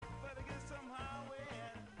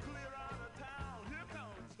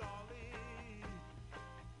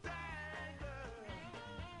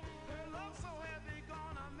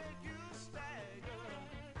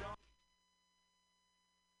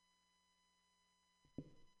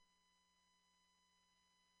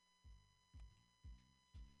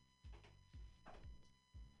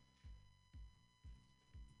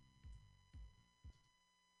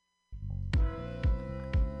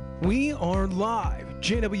We are live,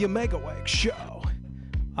 TheJWMegawegShow.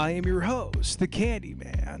 I am your host, the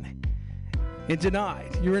Candyman. And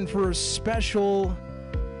tonight, you're in for a special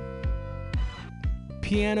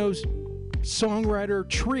piano songwriter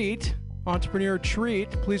treat, entrepreneur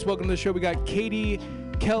treat. Please welcome to the show. We got Katie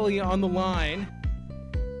Kelly on the line.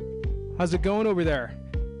 How's it going over there?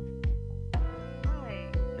 Hi,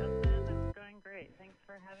 Justin. It's going great. Thanks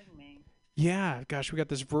for having me. Yeah, gosh, we got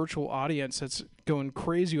this virtual audience that's going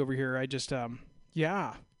crazy over here. I just,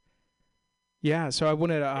 yeah. So I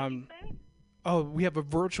wanted to, we have a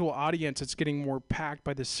virtual audience that's getting more packed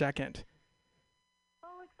by the second. Oh,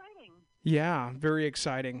 exciting. Yeah, very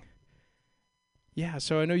exciting. Yeah,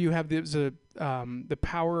 so I know you have the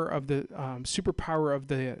power of the, superpower of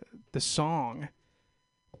the song.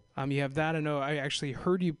 You have that. I know I actually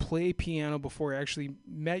heard you play piano before I actually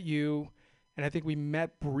met you. And I think we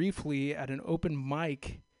met briefly at an open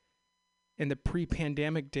mic in the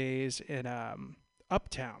pre-pandemic days in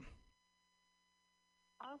Uptown.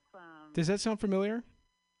 Awesome. Does that sound familiar?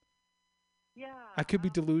 Yeah. I could be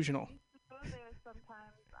delusional. I used to go there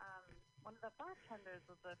sometimes. One of the bartenders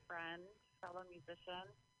was a friend, fellow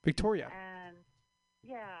musician. Victoria. And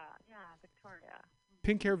yeah, Victoria.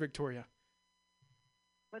 Pink hair Victoria.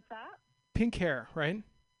 What's that? Pink hair, right?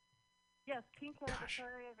 Yes, pink hair Gosh.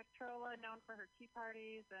 Victoria, known for her tea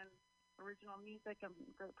parties and original music and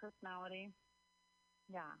great personality.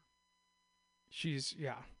 Yeah.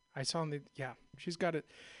 I saw she's got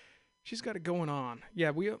it going on.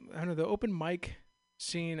 Yeah, I know the open mic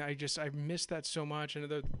scene, I missed that so much. I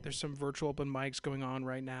know there's some virtual open mics going on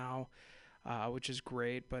right now, which is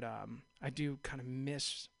great, but I do kind of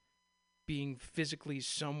miss being physically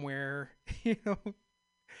somewhere, you know.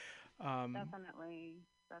 Definitely.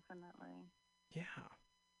 Yeah.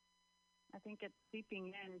 I think it's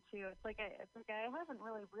seeping in too. It's like I haven't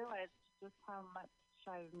really realized just how much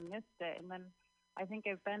I've missed it, and then I think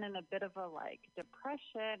I've been in a bit of a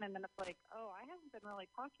depression, and then it's like, oh, I haven't been really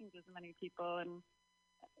talking to as many people, and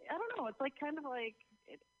I don't know. It's kind of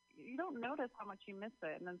you don't notice how much you miss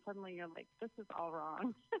it, and then suddenly you're like, this is all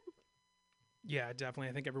wrong. Yeah, definitely.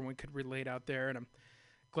 I think everyone could relate out there, and I'm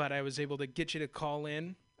glad I was able to get you to call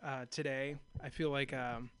in today. I feel like,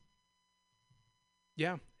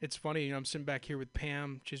 it's funny. You know, I'm sitting back here with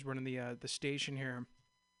Pam. She's running the station here,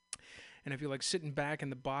 and I feel like sitting back in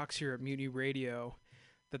the box here at Mutiny Radio,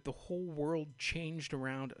 that the whole world changed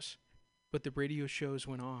around us, but the radio shows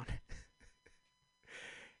went on.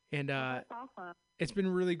 And That's awesome. It's been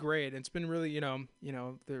really great. It's been really,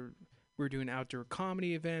 we're doing outdoor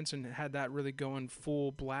comedy events and had that really going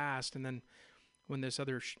full blast. And then when this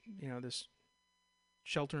other, this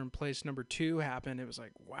shelter in place number 2 happened, it was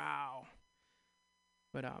like, wow.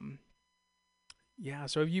 But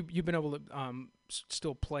so have you've been able to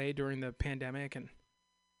still play during the pandemic? And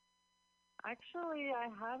Actually, I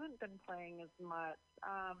haven't been playing as much.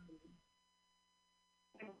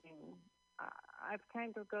 I've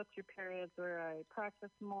kind of go through periods where I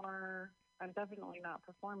practice more. I'm definitely not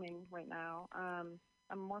performing right now. I'm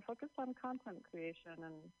more focused on content creation,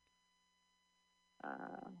 and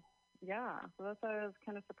so that's why I was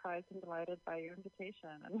kind of surprised and delighted by your invitation.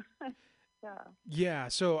 And yeah,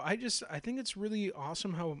 so I think it's really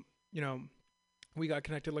awesome how we got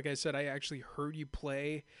connected. Like I said, I actually heard you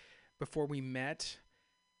play before we met,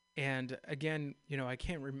 and again, I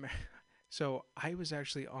can't remember. So I was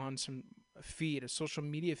actually on a social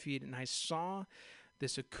media feed, and I saw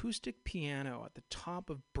this acoustic piano at the top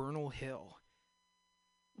of Bernal Hill.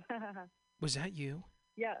 Was that you?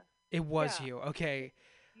 Yeah. It was you. Okay.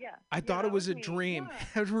 Yeah. I thought it was a me. dream.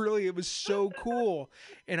 Yeah. It was so cool.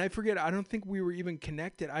 And I forget, I don't think we were even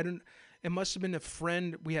connected. It must have been a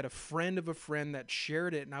friend. We had a friend of a friend that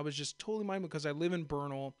shared it, and I was just totally mindful because I live in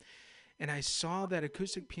Bernal, and I saw that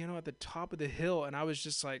acoustic piano at the top of the hill, and I was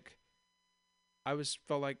just like,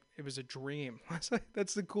 felt like it was a dream. I was like,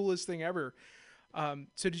 that's the coolest thing ever.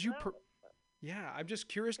 So did you? I'm just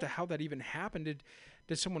curious to how that even happened.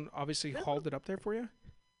 Did someone obviously hauled it up there for you?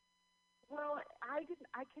 Well,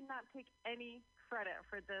 I cannot take any credit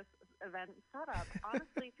for this event setup.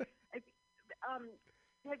 Honestly,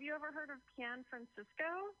 have you ever heard of Pian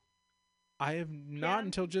Francisco? I have not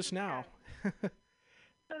until just now.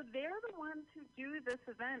 So they're the ones who do this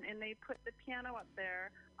event, and they put the piano up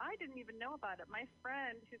there. I didn't even know about it. My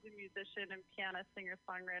friend, who's a musician and pianist,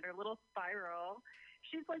 singer-songwriter, Little Spiral,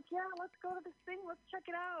 she's like, yeah, let's go to this thing. Let's check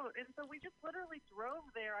it out. And so we just literally drove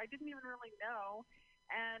there. I didn't even really know.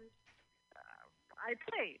 And I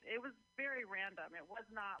played. It was very random. It was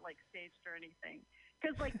not staged or anything.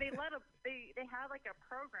 Because they had a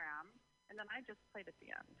program, and then I just played at the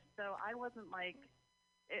end. So I wasn't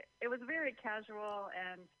it was a very casual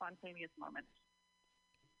and spontaneous moment.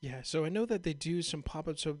 Yeah, so I know that they do some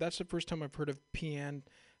pop-ups. So that's the first time I've heard of PN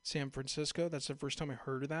San Francisco. That's the first time I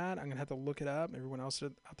heard of that. I'm gonna have to look it up. Everyone else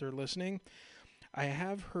out there listening, I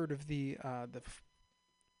have heard of the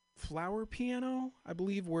flower piano, I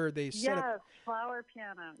believe, where they set up. Yes, flower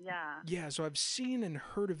piano. Yeah. Yeah, so I've seen and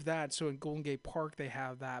heard of that. So in Golden Gate Park they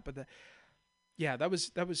have that, but yeah, that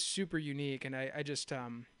was super unique, and I just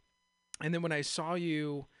and then when I saw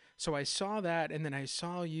you, so I saw that, and then I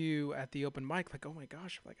saw you at the open mic, like, oh my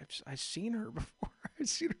gosh, like I've seen her before. I've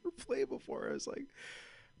seen her play before. I was like,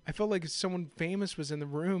 I felt like someone famous was in the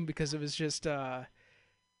room because it was just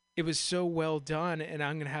it was so well done, and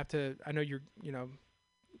I'm gonna have to. I know you're,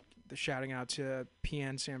 the shouting out to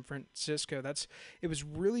PN San Francisco. It was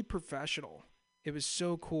really professional. It was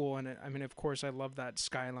so cool, and I mean, of course, I love that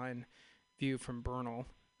skyline view from Bernal.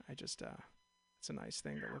 I just it's a nice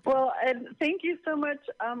thing to look at. Well, and thank you so much.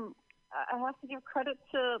 I have to give credit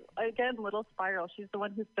to, again, Little Spiral. She's the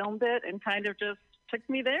one who filmed it and kind of just took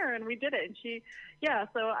me there, and we did it. And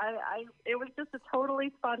so it was just a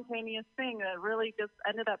totally spontaneous thing that really just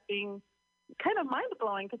ended up being kind of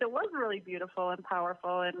mind-blowing because it was really beautiful and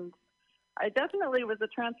powerful. And I definitely was a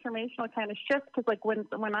transformational kind of shift because, like, when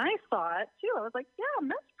I saw it, too, I was like, yeah,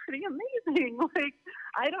 that's pretty amazing. Like,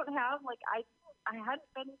 I don't have, like, I hadn't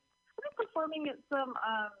been performing at some,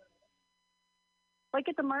 like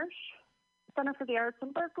at the Marsh Center for the Arts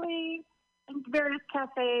in Berkeley, and various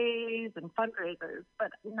cafes and fundraisers, but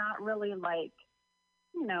not really like,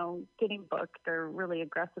 getting booked or really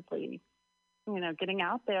aggressively, getting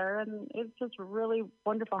out there. And it's just really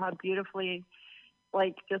wonderful how beautifully,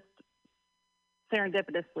 like, just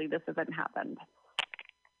serendipitously this event happened.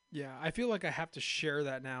 Yeah, I feel like I have to share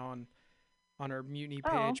that now on our Mutiny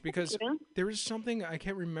page because there was something I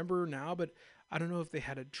can't remember now, but I don't know if they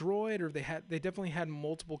had a droid or they definitely had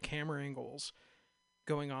multiple camera angles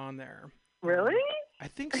going on there. Really? I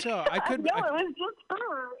think so. I could. No, it was just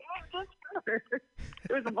her.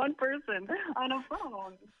 It was one person on a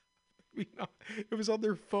phone. It was on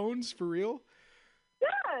their phones for real?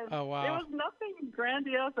 Yes. Oh, wow. It was nothing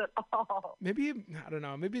grandiose at all. Maybe, I don't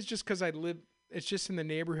know. Maybe it's just because it's just in the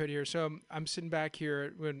neighborhood here. So I'm sitting back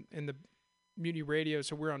here in the MutinyRadio.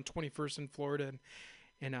 So we're on 21st in Florida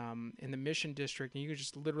and in the Mission District. And you can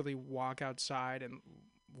just literally walk outside and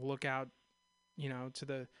look out, to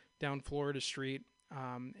the down Florida Street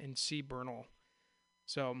and see Bernal.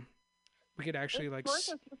 So we could actually it's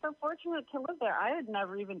We're so fortunate to live there. I had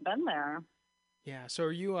never even been there. Yeah. So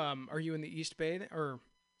are you in the East Bay or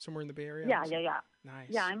somewhere in the Bay Area? Yeah. Nice.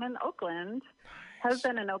 Yeah, I'm in Oakland. Nice. Have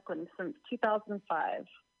been in Oakland since 2005.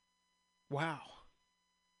 Wow.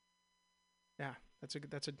 Yeah, that's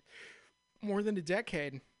a more than a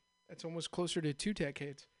decade. That's almost closer to 2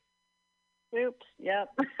 decades. Oops. Yep.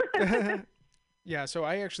 Yeah. So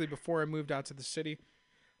I actually, before I moved out to the city,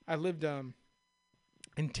 I lived in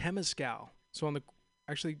Temescal. So on the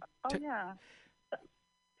actually. Yeah.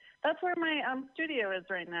 That's where my studio is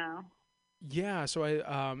right now. Yeah, so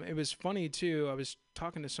it was funny too. I was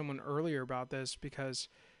talking to someone earlier about this because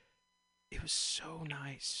it was so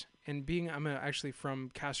nice. And I'm actually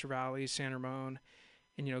from Castro Valley, San Ramon,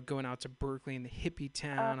 and going out to Berkeley in the hippie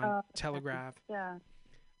town on Telegraph. Yeah.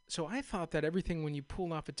 So I thought that everything when you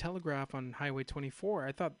pulled off a Telegraph on Highway 24,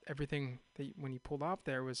 I thought everything that when you pulled off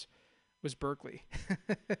there was Berkeley.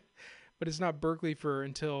 But it's not Berkeley for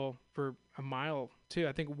a mile too.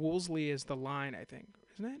 I think Woolsey is the line, I think.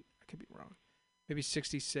 Isn't it? I could be wrong. Maybe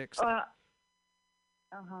 66th.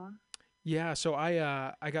 Yeah, so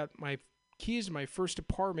I got my keys to my first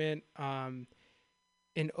apartment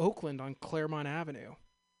in Oakland on Claremont Avenue,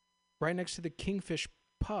 right next to the Kingfish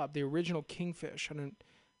pub, the original Kingfish. I don't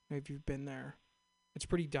know if you've been there. It's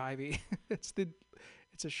pretty divey. It's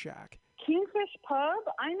a shack. Kingfish pub?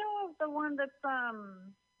 I know of the one that's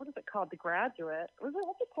what is it called? The Graduate. What's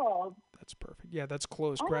it called? That's perfect. Yeah, that's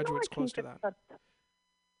close. Graduate's close to that.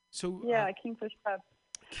 So yeah, Kingfish pub.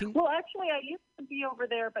 Well, actually, I used to be over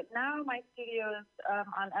there, but now my studio is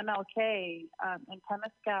on MLK in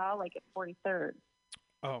Temescal, like at 43rd.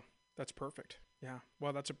 Oh, that's perfect. Yeah.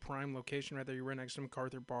 Well, that's a prime location right there. You're right next to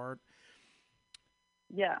MacArthur Bart.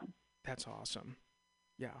 Yeah. That's awesome.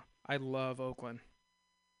 Yeah. I love Oakland.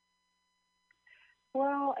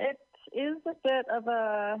 Well, it is a bit of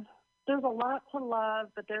there's a lot to love,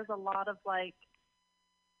 but there's a lot of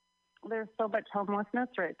there's so much homelessness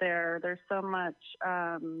right there. There's so much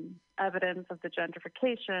evidence of the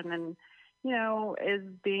gentrification and, is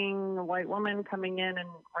being a white woman coming in and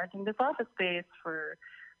renting this office space for,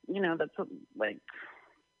 that's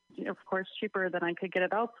of course, cheaper than I could get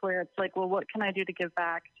it elsewhere. It's like, well, what can I do to give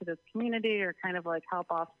back to this community or kind of like help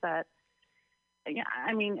offset? Yeah,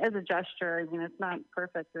 I mean, as a gesture, I mean, it's not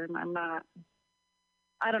perfect, and I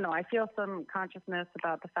don't know. I feel some consciousness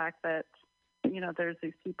about the fact that, there's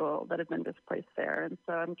these people that have been displaced there. And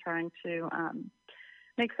so I'm trying to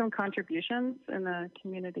make some contributions in the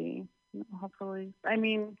community, hopefully. I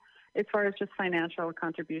mean, as far as just financial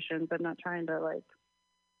contributions, I'm not trying to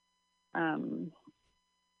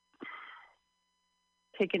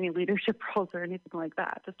take any leadership roles or anything like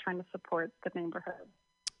that. Just trying to support the neighborhood.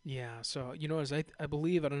 Yeah. So, as I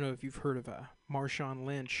believe, I don't know if you've heard of Marshawn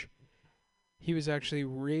Lynch. He was actually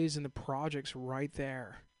raised in the projects right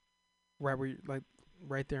there,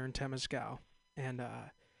 right there in Temescal. And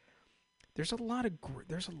there's a lot of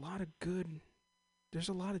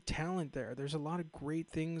talent there. There's a lot of great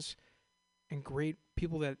things and great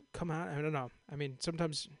people that come out. I don't know. I mean,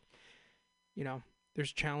 sometimes,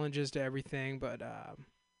 there's challenges to everything, but I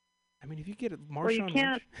mean, if you get Marshawn, well,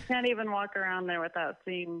 you can't even walk around there without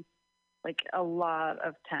seeing like a lot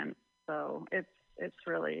of tents. So it's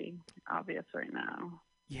really obvious right now.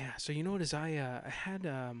 Yeah. So you know what is I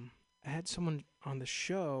had someone on the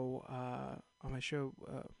show on my show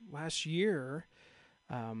last year.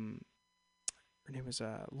 Her name was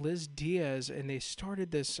Liz Diaz, and they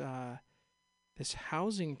started this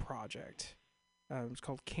housing project. It's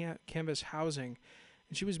called Canvas Housing,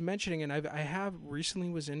 and she was mentioning, and I have recently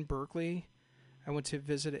was in Berkeley. I went to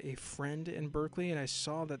visit a friend in Berkeley, and I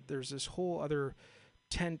saw that there's this whole other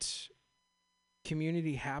tent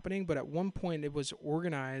community happening, but at one point it was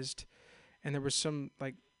organized, and there was some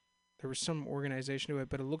organization to it,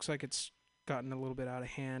 but it looks like it's gotten a little bit out of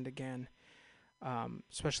hand again,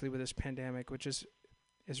 especially with this pandemic, which is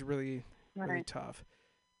really tough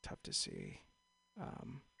to see.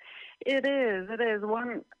 It is.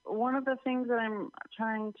 One of the things that I'm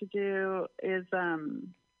trying to do is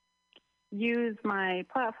use my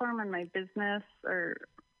platform and my business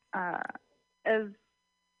as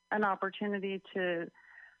an opportunity to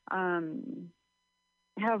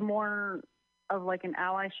have more of like an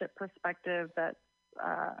allyship perspective. That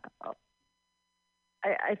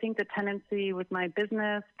I think the tendency with my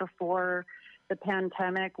business before the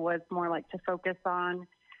pandemic was more like to focus on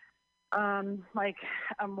like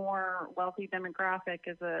a more wealthy demographic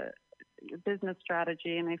as a business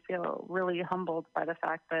strategy, and I feel really humbled by the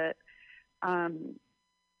fact that I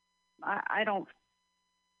don't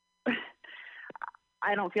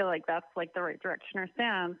feel like that's like the right direction or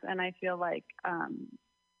stance, and I feel like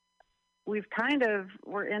we're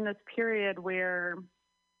in this period where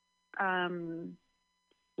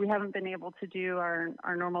we haven't been able to do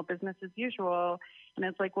our normal business as usual. And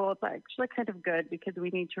it's like, well, it's actually kind of good because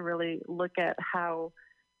we need to really look at how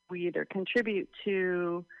we either contribute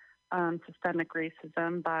to systemic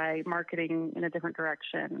racism by marketing in a different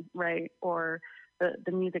direction, right? Or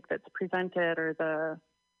the music that's presented, or the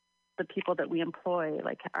people that we employ,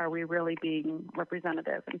 like, are we really being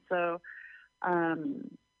representative? And so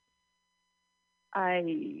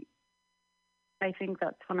I think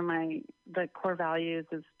that's one of the core values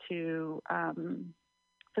is to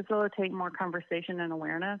facilitate more conversation and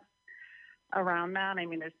awareness around that. I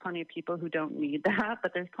mean, there's plenty of people who don't need that,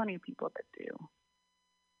 but there's plenty of people that do.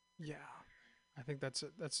 Yeah, I think that's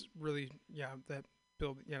really, that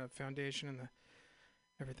foundation and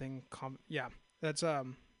everything. That's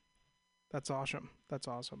awesome. That's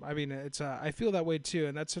awesome. I mean, it's I feel that way too,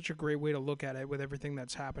 and that's such a great way to look at it with everything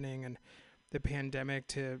that's happening and the pandemic,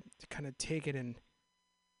 to kind of take it and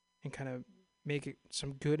kind of make it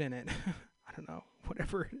some good in it. I don't know,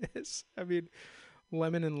 whatever it is. I mean,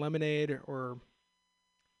 lemon and lemonade, or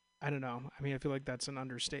I don't know. I mean, I feel like that's an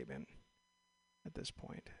understatement at this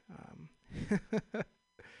point.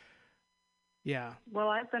 Yeah. Well,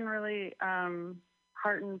 I've been really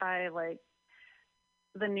heartened by like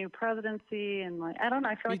the new presidency, and like, I don't know,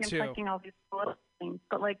 I feel like I'm touching all these little things,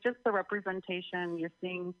 but like just the representation, you're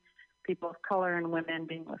seeing people of color and women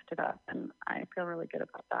being lifted up, and I feel really good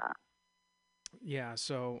about that. Yeah,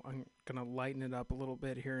 so I'm gonna lighten it up a little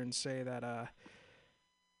bit here and say that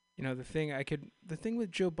the thing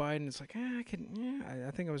with Joe Biden is like, I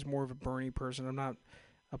think I was more of a Bernie person. I'm not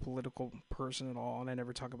a political person at all, and I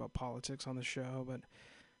never talk about politics on the show, but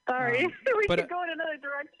sorry. We could go in another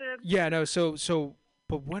direction. Yeah, no,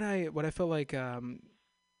 but what I felt like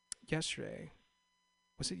yesterday,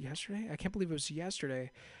 was it yesterday? I can't believe it was yesterday.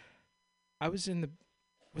 Was it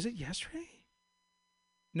yesterday?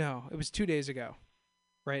 No, it was 2 days ago,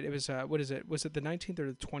 right? It was, what is it? Was it the 19th or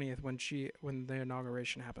the 20th when the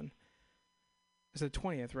inauguration happened? It was the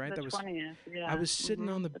 20th, right? The 20th, yeah. I was sitting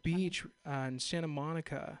on the beach in Santa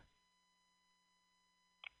Monica,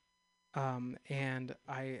 and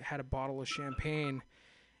I had a bottle of champagne,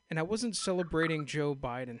 and I wasn't celebrating Joe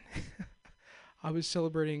Biden. I was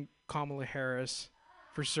celebrating Kamala Harris,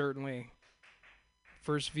 for certainly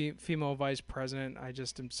first female vice president. I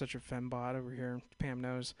just am such a fembot over here. Pam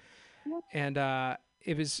knows, and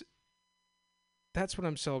it was. That's what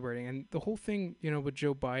I'm celebrating, and the whole thing, with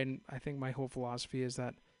Joe Biden. I think my whole philosophy is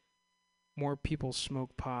that more people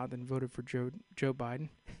smoked pot than voted for Joe Biden.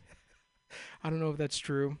 I don't know if that's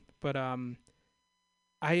true, but I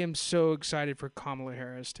am so excited for Kamala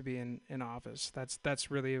Harris to be in office.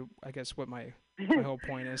 That's really, I guess, what my whole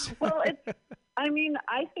point is. Well, I mean,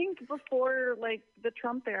 I think before like the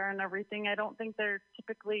Trump era and everything, I don't think they're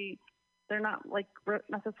not like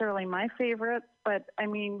necessarily my favorites, but I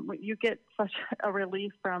mean, you get such a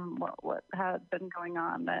relief from what had been going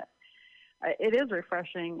on that it is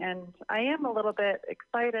refreshing, and I am a little bit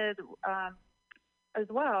excited as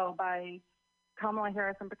well by Kamala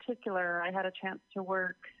Harris in particular. I had a chance to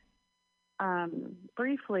work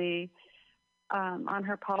briefly on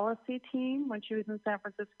her policy team when she was in San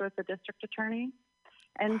Francisco as a district attorney.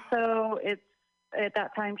 And so at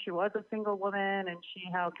that time she was a single woman and she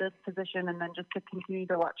held this position, and then just to continue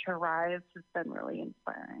to watch her rise has been really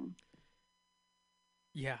inspiring.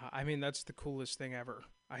 Yeah, I mean, that's the coolest thing ever.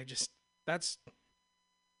 That's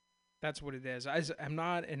what it is. I'm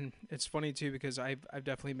not, and it's funny too because I've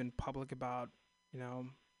definitely been public about,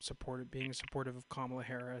 being supportive of Kamala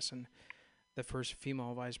Harris and the first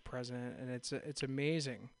female vice president, and it's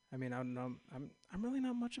amazing. I mean, I don't know, I'm really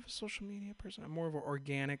not much of a social media person. I'm more of an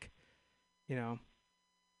organic,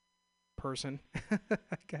 person,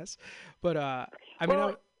 I guess. But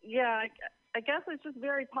I guess it's just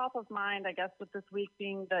very top of mind, I guess, with this week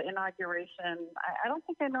being the inauguration. I don't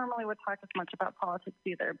think I normally would talk as much about politics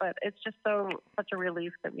either, but it's just such a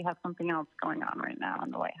relief that we have something else going on right now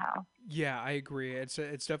in the White House. Yeah, I agree. It's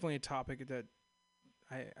definitely a topic that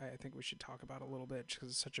I think we should talk about a little bit because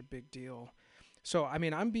it's such a big deal. So, I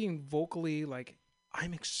mean, I'm being vocally, like,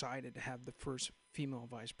 I'm excited to have the first female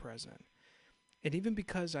vice president. And even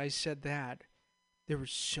because I said that, there were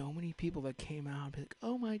so many people that came out like,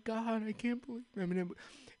 oh my God, I can't believe it. I mean,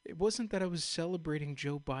 it wasn't that I was celebrating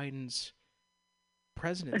Joe Biden's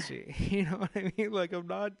presidency. You know what I mean? Like,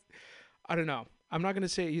 I don't know. I'm not going to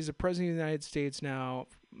say he's the president of the United States now.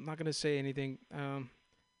 I'm not going to say anything.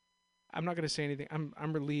 I'm not going to say anything.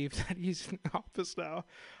 I'm relieved that he's in office now.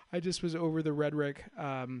 I just was over the rhetoric.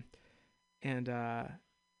 Yeah,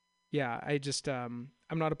 I'm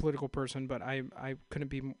not a political person, but I couldn't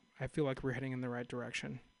be. I feel like we're heading in the right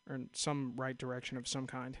direction, or in some right direction of some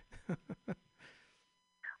kind.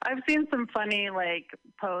 I've seen some funny like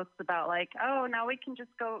posts about like, oh, now we can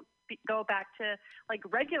just go back to like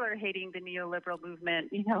regular hating the neoliberal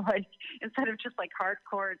movement, like instead of just like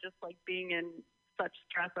hardcore, just like being in such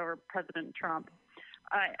stress over President Trump.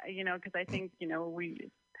 Because I think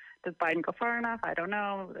does Biden go far enough? I don't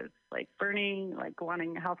know. There's like Bernie like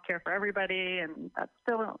wanting health care for everybody, and that's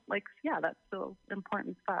still like, that's still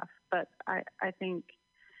important stuff. But I think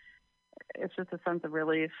it's just a sense of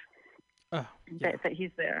relief that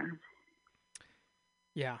he's there.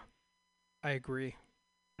 Yeah, I agree.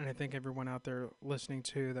 And I think everyone out there listening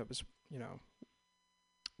too that was,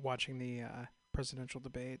 watching the presidential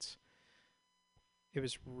debates, it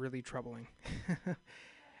was really troubling.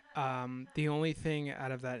 The only thing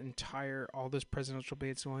out of that all this presidential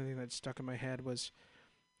debates, the only thing that stuck in my head was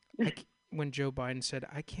when Joe Biden said,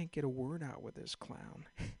 I can't get a word out with this clown.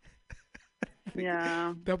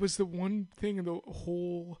 Yeah. That was the one thing in the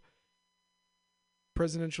whole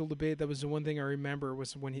presidential debate. That was the one thing I remember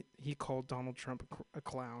was when he called Donald Trump a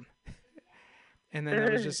clown. And then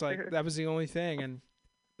that was just like, that was the only thing. And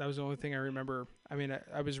that was the only thing I remember. I mean,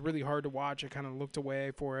 I was really hard to watch. I kind of looked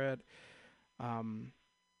away for it. I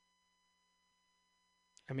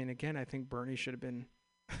mean, again, I think Bernie should have been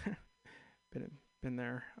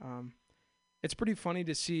there. It's pretty funny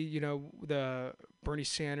to see, the Bernie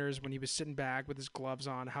Sanders when he was sitting back with his gloves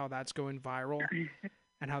on, how that's going viral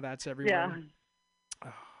and how that's everywhere. Yeah.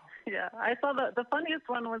 Oh. Yeah, I saw the funniest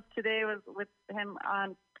one was today was with him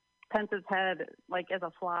on Pence's head, like as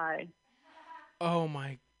a fly. Oh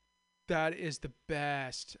my, that is the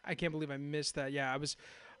best. I can't believe I missed that. Yeah, I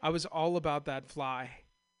was all about that fly.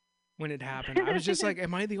 When it happened, I was just like,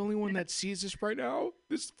 am I the only one that sees this right now?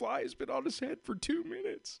 This fly has been on his head for 2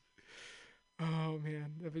 minutes. Oh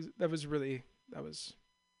man, that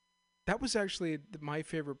was actually my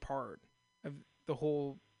favorite part of the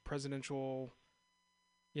whole presidential,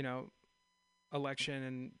 election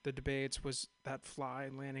and the debates was that fly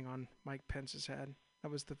landing on Mike Pence's head. That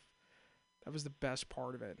was the best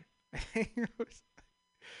part of it.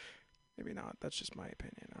 Maybe not. That's just my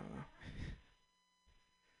opinion. I don't know.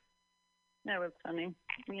 That was funny.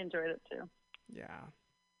 We enjoyed it too. Yeah.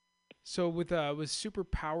 So with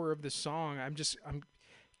Superpower of the Song, I'm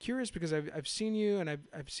curious because I've seen you and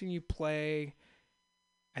I've seen you play.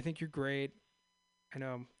 I think you're great. I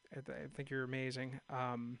know. I think you're amazing.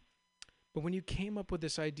 But when you came up with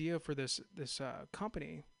this idea for this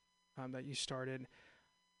company that you started,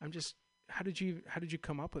 I'm just how did you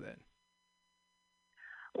come up with it?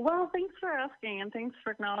 Well, thanks for asking and thanks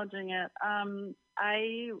for acknowledging it.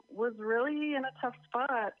 I was really in a tough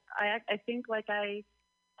spot. I think like I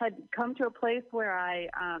had come to a place where I,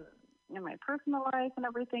 in my personal life and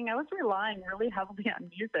everything, I was relying really heavily on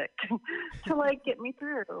music to like get me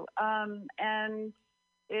through. And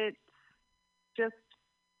it just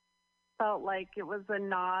felt like it was a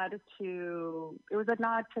nod to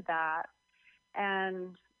that,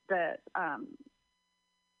 and that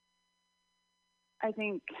I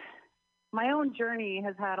think my own journey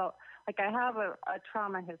has had I have a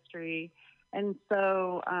trauma history, and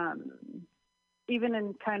so even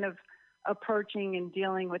in kind of approaching and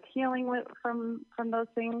dealing with healing from those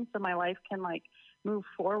things, so my life can like move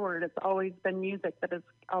forward. It's always been music that has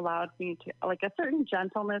allowed me to like a certain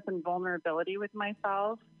gentleness and vulnerability with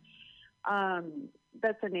myself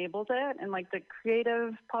that's enabled it, and like the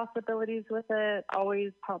creative possibilities with it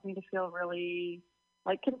always helped me to feel really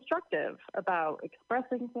like constructive about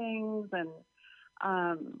expressing things. And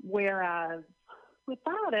whereas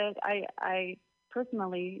without it, I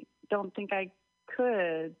personally don't think I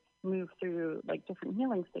could move through like different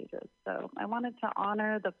healing stages. So I wanted to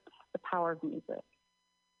honor the power of music.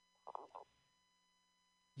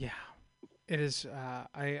 Yeah, it is.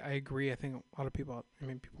 I agree. I think a lot of people,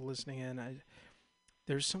 people listening in,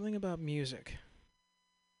 there's something about music,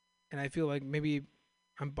 and I feel like maybe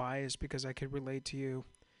I'm biased because I could relate to you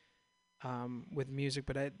with music,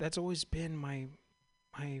 but that's always been my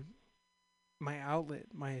outlet,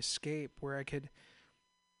 my escape, where I could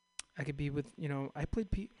be with, I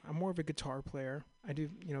played I'm more of a guitar player. I do,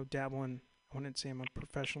 dabble in, I wouldn't say I'm a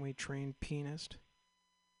professionally trained pianist.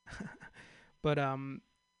 But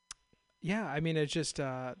yeah, I mean, it's just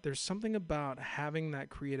there's something about having that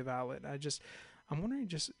creative outlet. I'm wondering,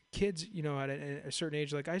 just kids, at a certain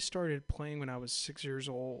age, like I started playing when I was 6 years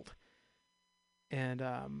old, and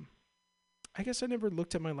I guess I never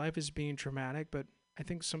looked at my life as being traumatic, but I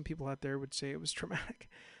think some people out there would say it was traumatic.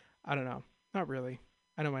 I don't know, not really.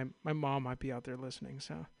 I know my mom might be out there listening,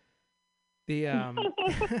 so the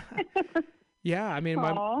yeah, I mean,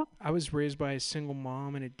 I was raised by a single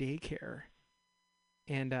mom in a daycare,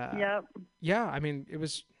 and Yep. yeah, I mean, it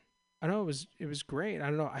was great. I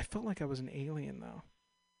don't know. I felt like I was an alien though.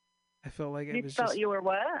 I felt like it was felt just you were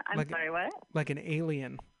what? I'm like sorry, what? like an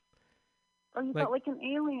alien. Oh, you felt like an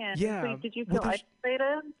alien. Yeah. So did you feel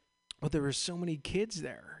isolated? Well, there were so many kids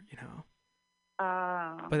there,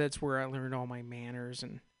 But that's where I learned all my manners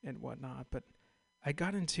and whatnot. But I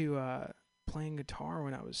got into playing guitar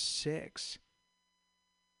when I was 6.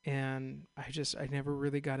 And I never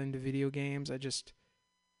really got into video games.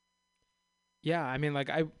 Yeah, I mean, like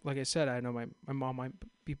I said, I know my mom might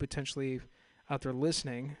be potentially out there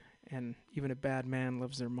listening, and even a bad man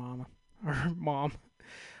loves their mom or her mom.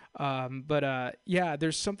 But yeah, there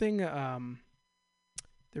was something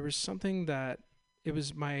that it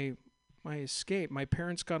was my escape. My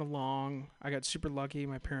parents got along. I got super lucky.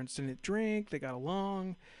 My parents didn't drink. They got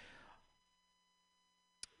along.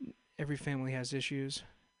 Every family has issues.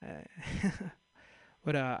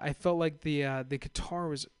 But I felt like the guitar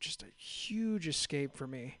was just a huge escape for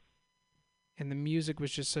me, and the music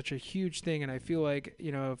was just such a huge thing. And I feel like,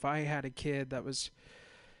 if I had a kid that was,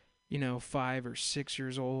 5 or 6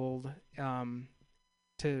 years old,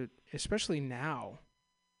 to especially now,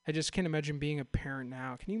 I just can't imagine being a parent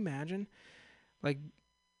now. Can you imagine, like,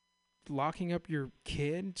 locking up your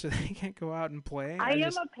kid so they can't go out and play? I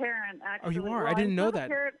am a parent, actually. Oh, you are? Well, I didn't know that.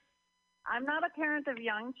 I'm not a parent of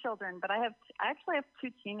young children, but I actually have 2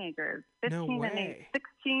 teenagers, 16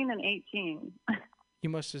 and 18. You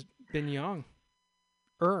must have been young.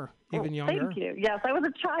 Even younger. Thank you. Yes, I was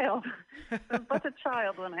a child. I was but a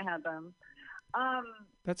child when I had them.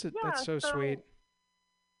 That's so sweet.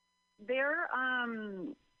 They're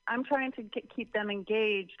I'm trying to keep them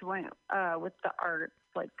engaged with the arts.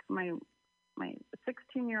 Like my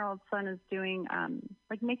 16-year-old son is doing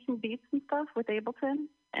like making beats and stuff with Ableton,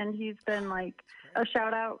 and he's been like a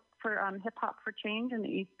shout out for Hip Hop for Change in the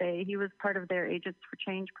East Bay. He was part of their Agents for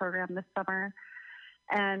Change program this summer,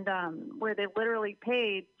 and where they literally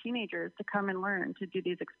paid teenagers to come and learn to do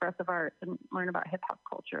these expressive arts and learn about hip hop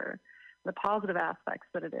culture, the positive aspects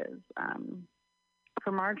that it is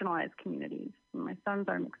for marginalized communities. My sons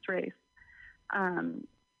are mixed race.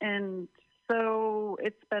 And so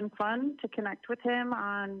it's been fun to connect with him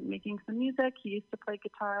on making some music. He used to play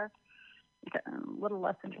guitar. I'm a little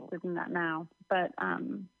less interested in that now, but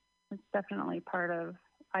it's definitely part of,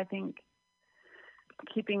 I think,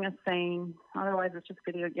 keeping us sane. Otherwise, it's just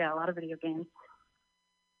a lot of video games.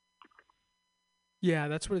 Yeah,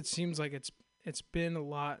 that's what it seems like. It's been a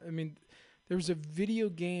lot. I mean, there was a video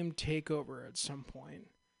game takeover at some point,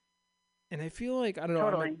 and I feel like, I don't know.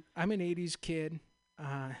 Totally. I'm an '80s kid,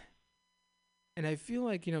 and I feel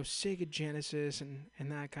like, Sega Genesis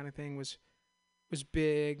and that kind of thing was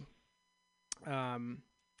big. And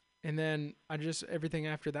then everything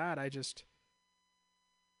after that, I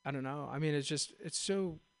don't know. I mean, it's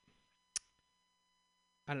so,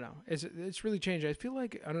 I don't know. It's really changed. I feel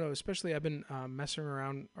like, I don't know, especially I've been messing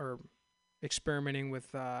around or experimenting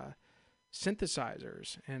with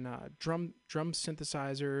synthesizers and drum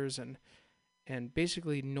synthesizers and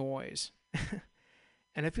basically noise.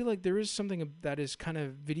 And I feel like there is something that is kind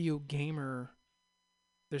of video gamer.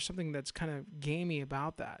 There's something that's kind of gamey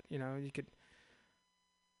about that. You could,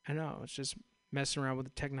 I don't know, it's just messing around with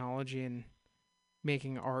the technology and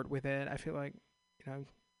making art with it. I feel like,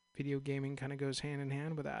 video gaming kind of goes hand in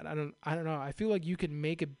hand with that. I don't know. I feel like you could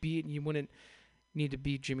make a beat and you wouldn't need to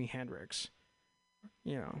be Jimi Hendrix,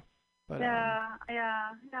 But yeah,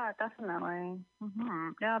 definitely. Mm-hmm.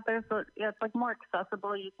 Yeah, it's like more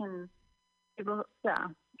accessible.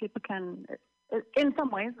 People can. In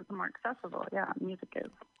some ways, it's more accessible. Yeah, music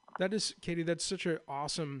is. That is, Katie. That's such an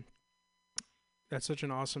awesome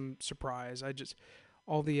surprise.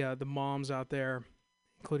 All the moms out there,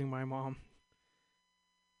 including my mom.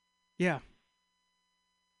 Yeah.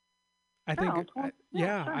 I think. Sure.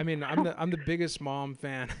 I mean, I'm the biggest mom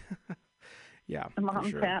fan. Yeah. Mom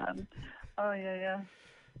sure. fan. Oh yeah.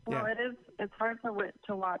 Well, yeah. it's hard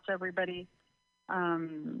to watch everybody. I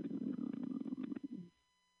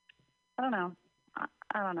don't know.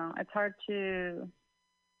 It's hard to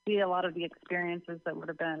see a lot of the experiences that would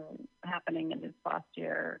have been happening in this last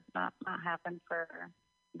year not happen for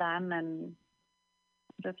them, and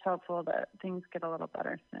just hopeful that things get a little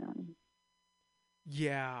better soon.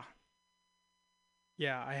 Yeah,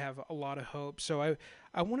 I have a lot of hope. So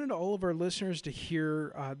I wanted all of our listeners to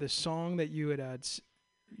hear the song that you had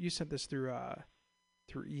you sent this through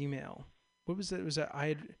email. What was it? Was that I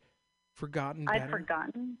had forgotten better? I'd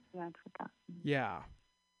forgotten. Yeah, I'd forgotten.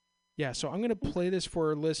 Yeah. So I'm going to play this for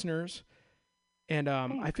our listeners. And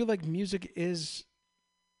I feel like music is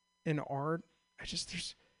an art.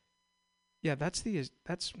 There's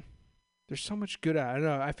so much good at it. I don't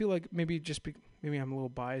know. I feel like maybe I'm a little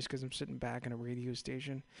biased because I'm sitting back in a radio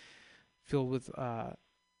station filled with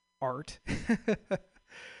art.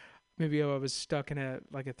 Maybe I was stuck in a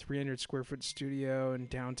 300 square foot studio in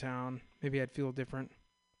downtown. Maybe I'd feel different,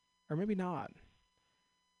 or maybe not.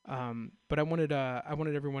 But I wanted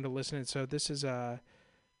everyone to listen. And so this is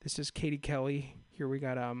Katie Kelly. Here we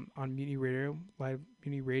got on Mutiny Radio, live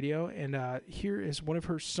Mutiny Radio, and here is one of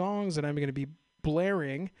her songs that I'm going to be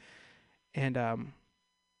blaring, and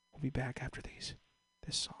we'll be back after this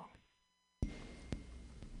song.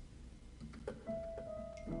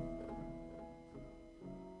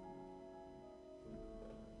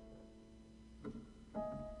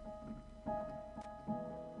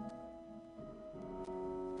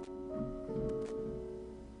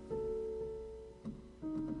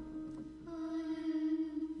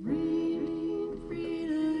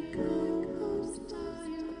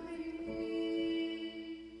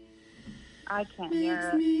 I can't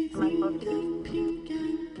hear it. My phone.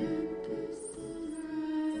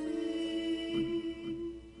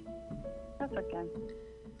 That's okay.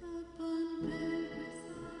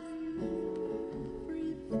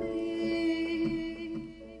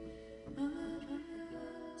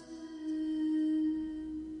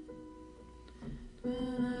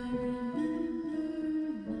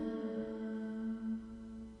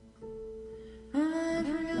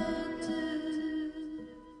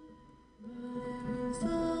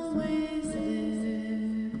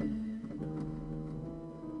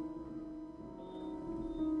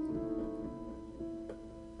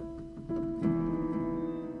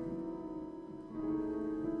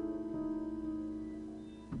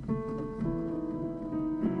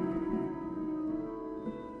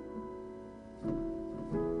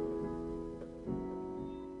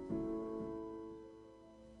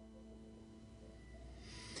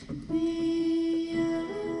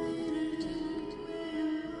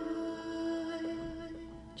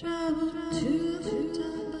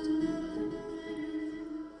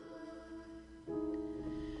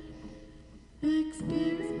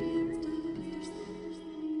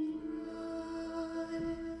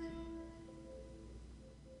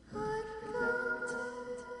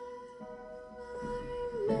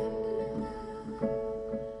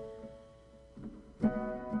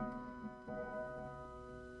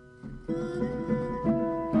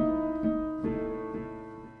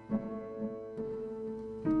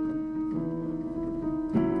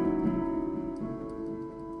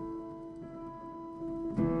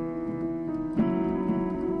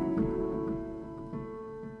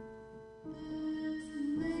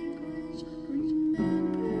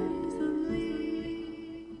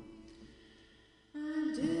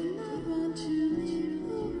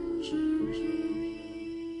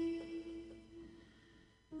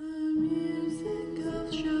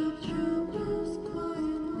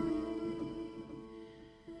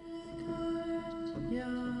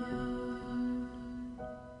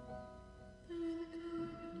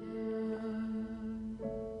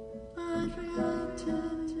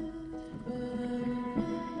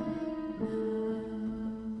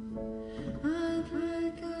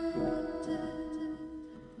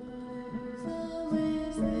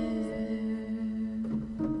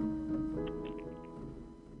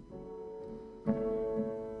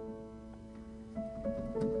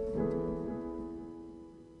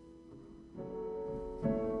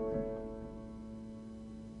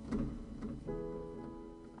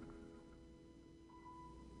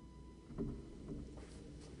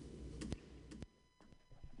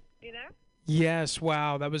 You there? Yes,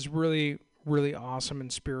 wow, that was really, really awesome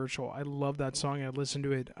and spiritual. I love that song. I listened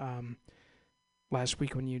to it last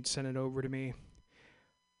week when you'd sent it over to me.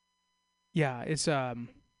 Yeah, it's yeah,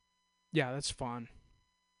 that's fun.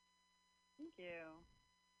 Thank you.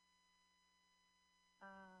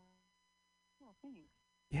 Oh, thanks.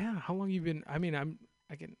 Yeah, how long you been? I mean, I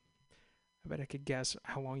bet I could guess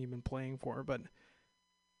how long you've been playing for, but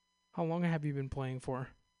how long have you been playing for?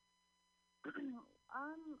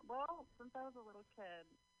 Well, since I was a little kid,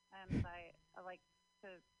 and I like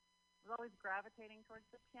to, was always gravitating towards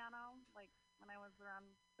the piano, like when I was around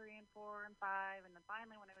 3 and 4 and 5, and then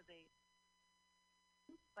finally when I was 8.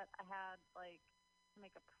 But I had like to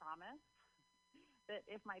make a promise that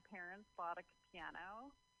if my parents bought a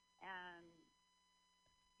piano, and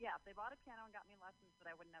yeah, if they bought a piano and got me lessons,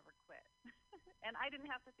 that I would never quit. And I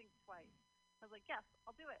didn't have to think twice. I was like, yes,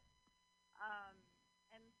 I'll do it.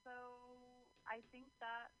 And so I think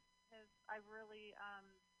that I really, I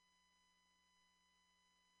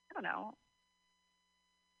don't know.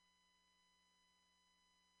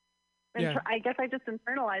 Yeah. I guess I just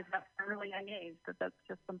internalized that from a really young age, that that's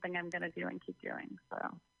just something I'm going to do and keep doing. So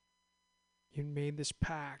You made this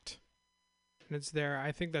pact, and it's there.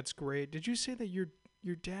 I think that's great. Did you say that your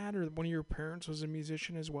dad or one of your parents was a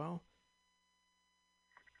musician as well?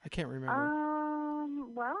 I can't remember.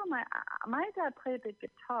 Well, my dad played the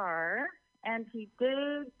guitar, and he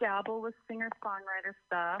did dabble with singer-songwriter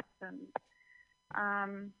stuff, and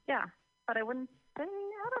yeah, but I wouldn't say,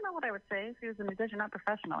 I don't know what I would say if he was a musician, not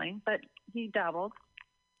professionally, but he dabbled.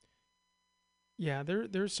 Yeah,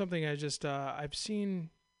 there's something I just I've seen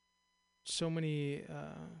so many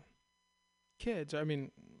kids. I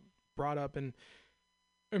mean, brought up in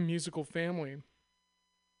a musical family,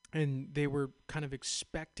 and they were kind of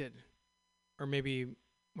expected, or maybe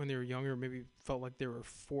when they were younger, maybe felt like they were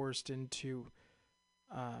forced into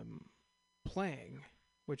playing,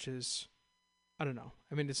 which is, I don't know.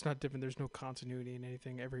 I mean, it's not different. There's no continuity in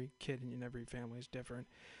anything. Every kid in every family is different.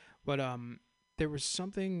 But there was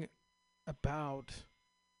something about.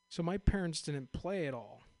 So my parents didn't play at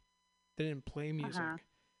all. They didn't play music.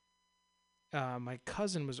 My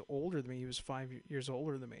cousin was older than me. He was 5 years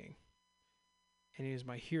older than me, and he was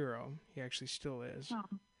my hero. He actually still is. Oh.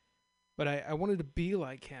 But I wanted to be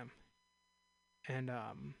like him, and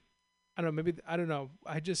I don't know. Maybe I don't know.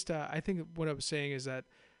 I just I think what I was saying is that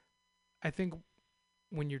I think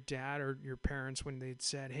when your dad or your parents, when they'd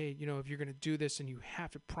said, hey, you know, if you're going to do this and you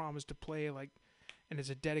have to promise to play, like, and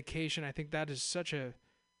it's a dedication, I think that is such a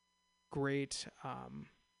great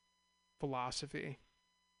philosophy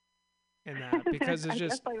in that, because it's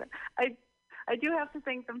just, I do have to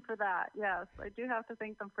thank them for that. Yes, I do have to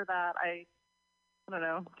thank them for that. I don't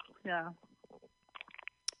know. Yeah.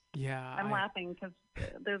 yeah, I'm laughing because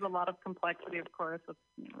there's a lot of complexity, of course, with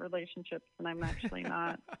relationships, and I'm actually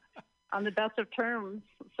not on the best of terms.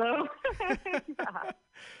 So, yeah.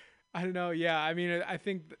 I don't know. Yeah, I mean, I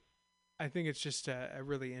think it's just a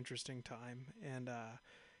really interesting time, and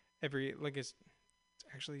it's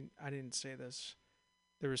actually, I didn't say this.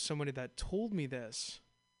 There was somebody that told me this,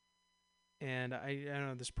 and I don't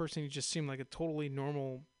know, this person, he just seemed like a totally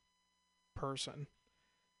normal person,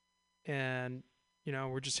 and you know,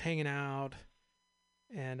 we're just hanging out,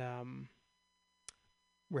 and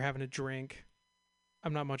we're having a drink.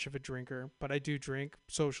 I'm not much of a drinker, but I do drink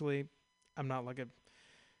socially. I'm not like a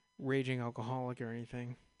raging alcoholic or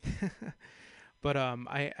anything. But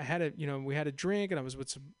I had a, we had a drink, and I was with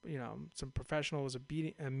some professional. It was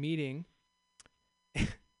a meeting,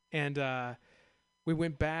 and we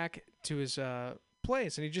went back to his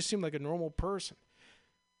place, and he just seemed like a normal person.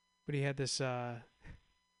 But he had this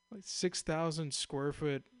like 6,000 square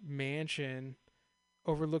foot mansion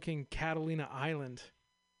overlooking Catalina Island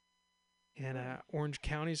in Orange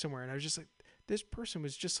County somewhere, and I was just like, this person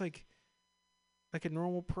was just like a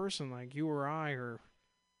normal person, like you or I or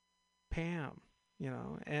Pam,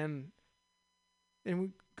 and we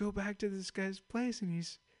go back to this guy's place, and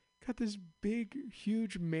he's got this big,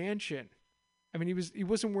 huge mansion. I mean, he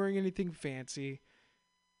wasn't wearing anything fancy.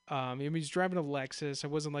 I mean, he's driving a Lexus. It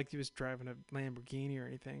wasn't like he was driving a Lamborghini or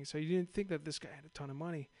anything. So you didn't think that this guy had a ton of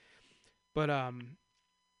money. But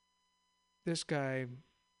this guy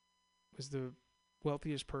was the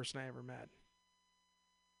wealthiest person I ever met.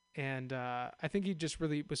 And I think he just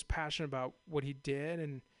really was passionate about what he did,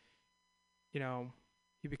 and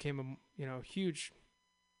he became a huge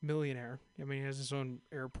millionaire. I mean, he has his own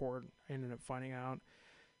airport. I ended up finding out.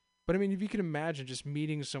 But I mean, if you can imagine just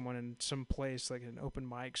meeting someone in some place like an open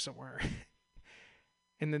mic somewhere,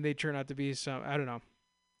 and then they turn out to be I don't know.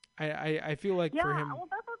 I feel like for him. Yeah, well,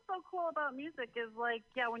 that's what's so cool about music is like,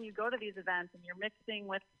 when you go to these events and you're mixing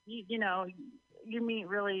with, you meet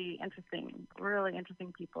really interesting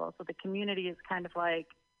people. So the community is kind of like,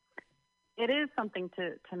 it is something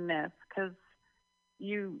to miss because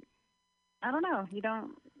I don't know, you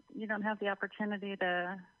don't have the opportunity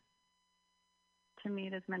to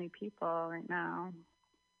meet as many people right now.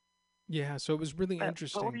 Yeah, so it was really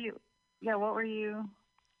interesting. What were you?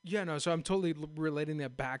 Yeah, no, so I'm totally relating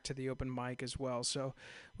that back to the open mic as well. So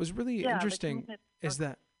it was really interesting is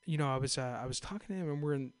that, I was talking to him, and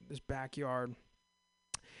we're in this backyard,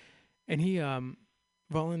 and he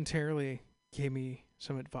voluntarily gave me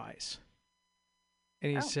some advice.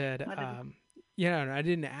 And he said, and I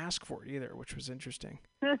didn't ask for it either, which was interesting.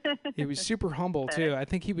 He was super humble too. I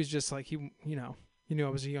think he was just like, he knew I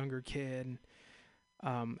was a younger kid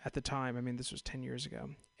at the time. I mean, this was 10 years ago.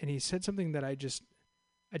 And he said something that I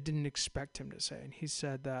didn't expect him to say. And he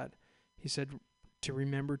said to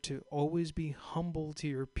remember to always be humble to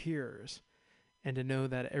your peers and to know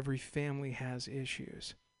that every family has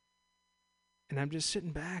issues. And I'm just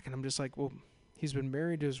sitting back, and I'm just like, well, he's been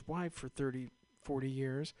married to his wife for 30, 40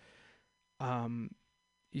 years.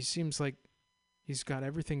 He seems like he's got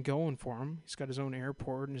everything going for him. He's got his own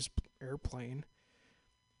airport and his airplane.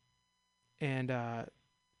 And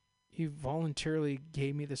he voluntarily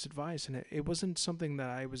gave me this advice, and it wasn't something that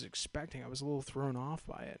I was expecting. I was a little thrown off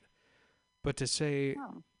by it. But to say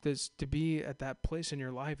this, to be at that place in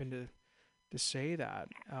your life, and to say that,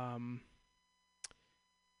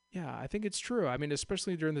 I think it's true. I mean,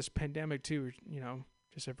 especially during this pandemic too,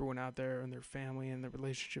 just everyone out there and their family and the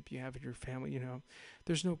relationship you have with your family,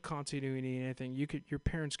 there's no continuity in anything. Your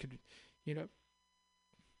parents could,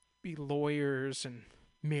 be lawyers and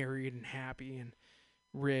married and happy and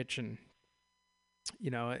rich, and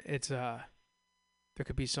it's there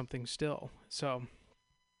could be something still. So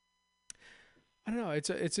I don't know,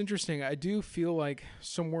 it's interesting. I do feel like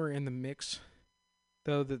somewhere in the mix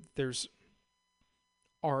though that there's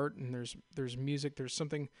art and there's music, there's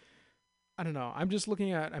something, I don't know. I'm just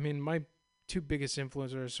looking at, I mean, my two biggest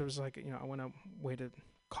influencers, so it was like, I went away to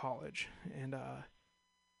college, and I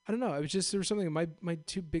don't know, it was just, there was something, my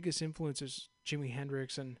two biggest influences, Jimi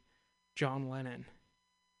Hendrix and John Lennon.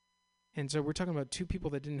 And so we're talking about two people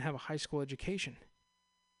that didn't have a high school education.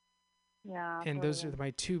 Yeah. And those are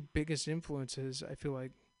my two biggest influences. I feel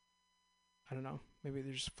like, I don't know, maybe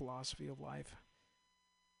there's philosophy of life.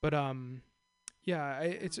 But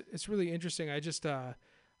it's really interesting. I just I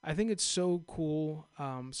think it's so cool,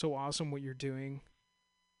 so awesome what you're doing.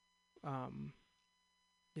 And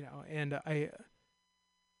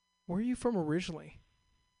where are you from originally?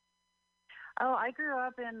 Oh, I grew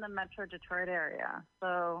up in the Metro Detroit area.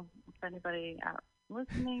 So if anybody out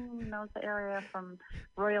listening knows the area, from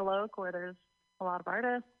Royal Oak, where there's a lot of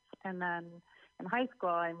artists. And then in high school,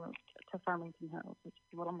 I moved to Farmington Hills, which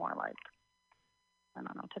is a little more like, I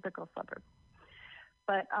don't know, typical suburb.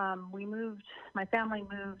 But my family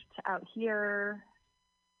moved out here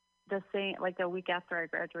a week after I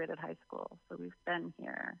graduated high school. So we've been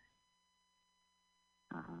here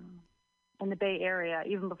in the Bay Area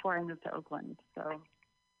even before I moved to Oakland. So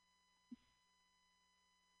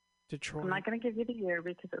Detroit. I'm not going to give you the year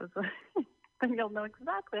because it was, then you'll know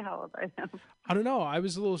exactly how old I am. I don't know. I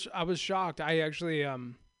was shocked. I actually, I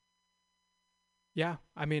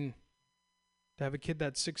mean, to have a kid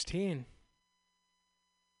that's 16,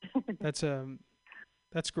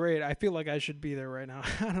 that's great. I feel like I should be there right now.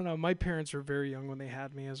 I don't know. My parents were very young when they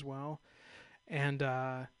had me as well. And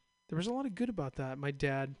there was a lot of good about that. My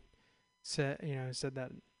dad said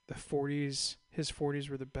that his 40s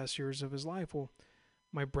were the best years of his life. Well,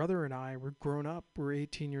 my brother and I were grown up. We're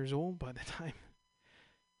 18 years old by the time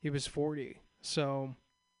he was 40. So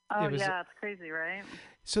Oh, it was. yeah, it's crazy, right?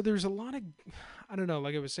 So there's a lot of, I don't know.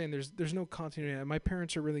 Like I was saying, there's no continuity. My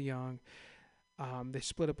parents are really young. They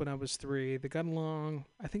split up when I was 3. They got along.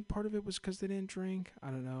 I think part of it was because they didn't drink. I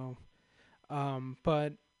don't know.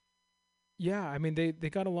 But yeah, I mean, they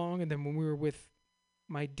got along, and then when we were with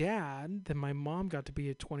my dad, then my mom got to be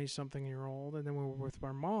a 20-something-year-old, and then when we were with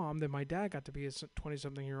our mom, then my dad got to be a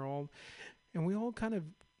 20-something-year-old, and we all kind of,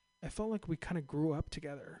 I felt like we kind of grew up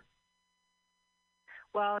together.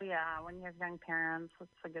 Well, yeah, when you have young parents,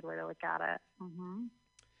 it's a good way to look at it.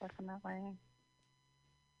 Definitely.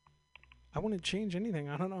 I wouldn't change anything.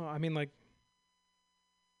 I don't know. I mean, like,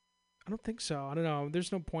 I don't think so. I don't know.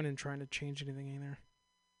 There's no point in trying to change anything either,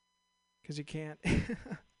 because you can't.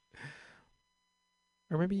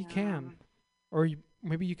 Or maybe you can. Or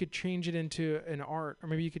maybe you could change it into an art, or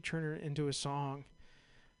maybe you could turn it into a song.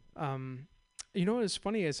 You know what is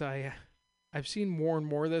funny is I've seen more and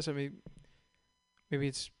more of this. I mean, maybe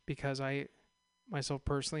it's because I myself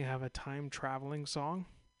personally have a time traveling song,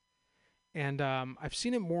 and I've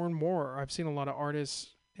seen it more and more. I've seen a lot of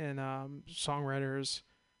artists and songwriters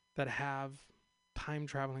that have time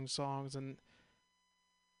traveling songs, and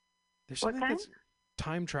there's something that's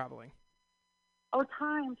time traveling. Oh,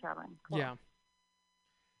 time traveling. Cool. Yeah.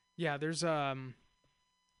 Yeah, there's I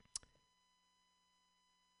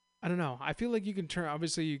don't know. I feel like you can turn,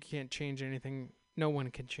 obviously you can't change anything. No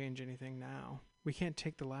one can change anything now. We can't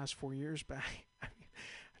take the last 4 years back. I mean,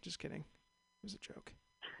 I'm just kidding. It was a joke.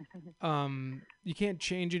 You can't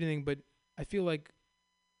change anything, but I feel like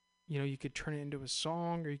you could turn it into a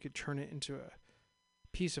song, or you could turn it into a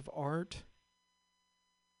piece of art.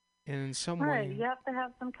 And in some way, you have to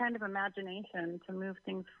have some kind of imagination to move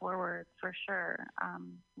things forward, for sure.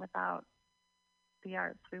 Without the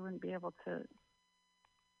arts, we wouldn't be able to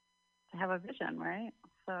have a vision, right?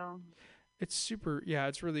 So it's super. Yeah,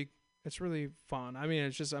 it's really fun. I mean,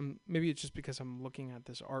 it's just maybe it's just because I'm looking at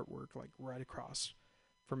this artwork like right across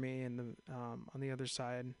for me, and the on the other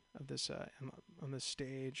side of this on the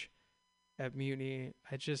stage at Mutiny.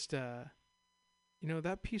 I just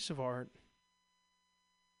that piece of art,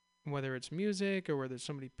 whether it's music or whether it's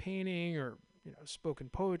somebody painting or spoken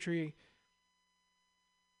poetry,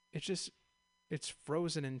 it's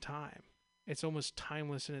frozen in time. It's almost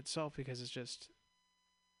timeless in itself because it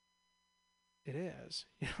is.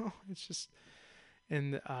 It's just,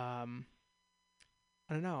 and I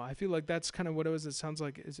don't know. I feel like that's kind of what it was. It sounds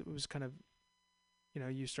like it was kind of,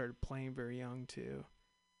 you started playing very young too,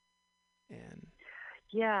 and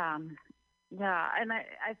yeah, and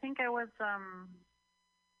I think I was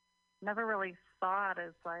never really saw it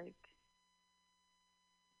as like,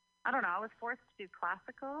 I don't know, I was forced to do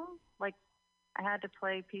classical. Like, I had to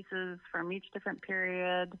play pieces from each different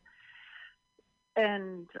period,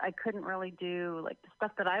 and I couldn't really do like the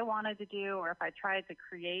stuff that I wanted to do, or if I tried to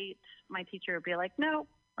create, my teacher would be like, nope.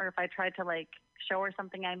 Or if I tried to like show her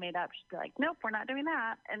something I made up, she'd be like, nope, we're not doing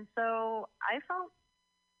that. And so I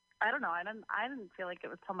don't know, I didn't feel like it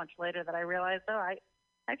was so much later that I realized, I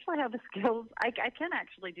actually have the skills. I can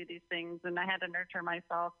actually do these things, and I had to nurture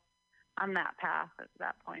myself on that path at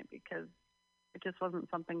that point because it just wasn't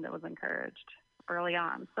something that was encouraged early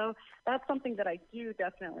on. So that's something that I do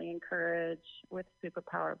definitely encourage with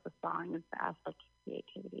Superpower of the Song, is the aspect of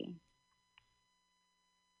creativity.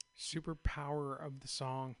 Superpower of the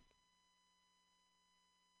Song.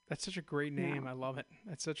 That's such a great name. Yeah. I love it.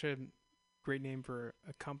 That's such a great name for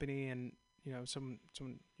a company, and someone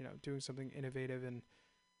doing something innovative, and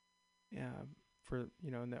for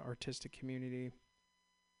in the artistic community.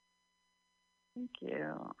 Thank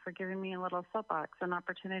you for giving me a little soapbox, an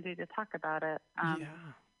opportunity to talk about it.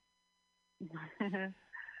 Yeah,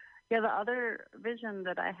 the other vision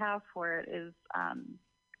that I have for it is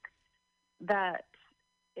that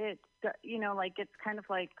it, like it's kind of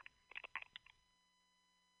like,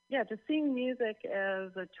 just seeing music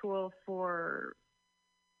as a tool for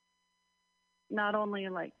not only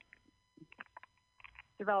like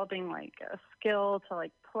developing like a skill to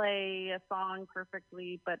like play a song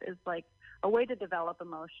perfectly, but is like a way to develop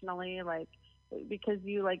emotionally, like because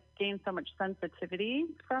you like gain so much sensitivity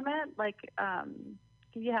from it. Like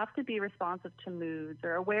you have to be responsive to moods,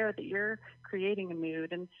 or aware that you're creating a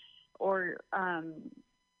mood, and or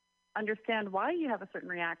understand why you have a certain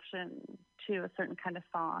reaction to a certain kind of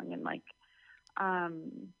song. And like I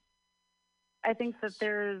think that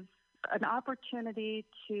there's an opportunity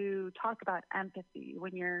to talk about empathy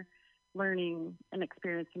when you're learning and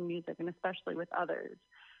experiencing music, and especially with others.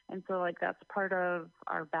 And so, like, that's part of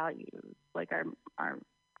our values. Like, our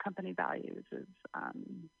company values is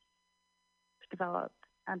to develop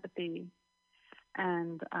empathy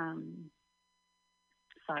and,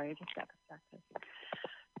 sorry, I just got distracted.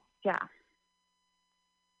 Yeah.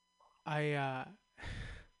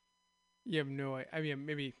 You have no, I mean,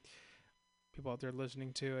 maybe people out there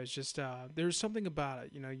listening too, it's just, there's something about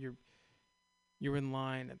it, you're in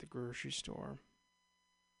line at the grocery store,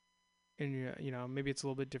 and maybe it's a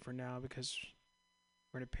little bit different now because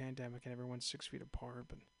we're in a pandemic and everyone's 6 feet apart,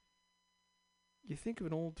 but you think of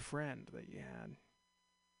an old friend that you had,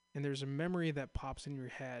 and there's a memory that pops in your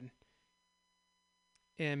head,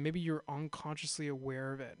 and maybe you're unconsciously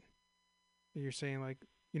aware of it. You're saying, like,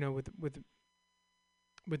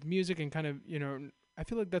 with music and kind of, I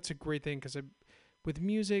feel like that's a great thing because with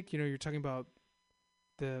music, you're talking about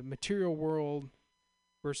the material world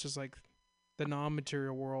versus like the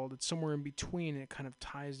non-material world. It's somewhere in between, and it kind of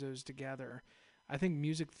ties those together. I think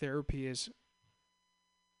music therapy is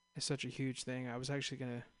such a huge thing. I was actually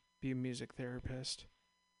gonna be a music therapist.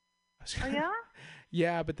 Oh yeah?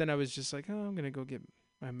 Yeah, but then I was just like, oh, I'm gonna go get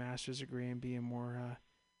my master's degree and be a more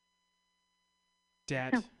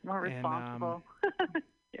debt more responsible. and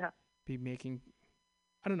yeah. be making.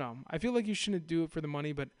 I don't know. I feel like you shouldn't do it for the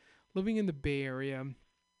money, but living in the Bay Area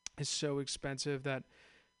is so expensive that.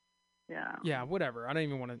 Yeah. Yeah, whatever. I don't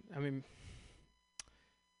even want to. I mean.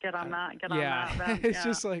 Get on that. Yeah, it's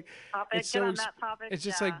just like topic. Get on that topic. It's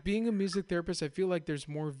just like being a music therapist. I feel like there's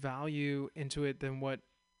more value into it than what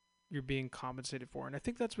you're being compensated for, and I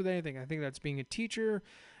think that's with anything. I think that's being a teacher.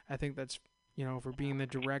 I think that's for being the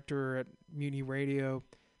director at MutinyRadio.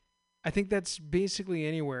 I think that's basically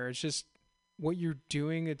anywhere. It's just what you're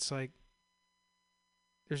doing. It's like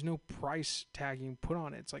there's no price tag you can put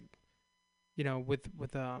on it. It's like with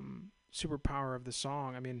superpower of the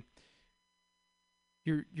song. I mean.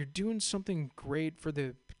 You're doing something great for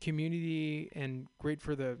the community and great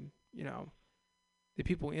for the the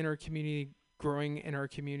people in our community, growing in our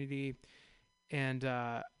community, and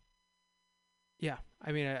yeah,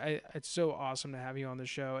 I mean, I it's so awesome to have you on the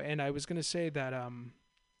show. And I was gonna say that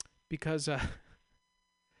because of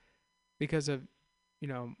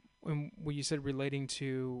when you said relating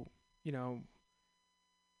to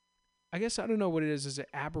I guess I don't know what it is it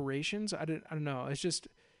aberrations? I don't know. It's just.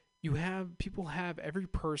 People have every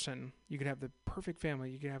person. You could have the perfect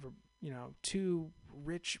family. You could have two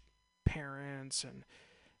rich parents, and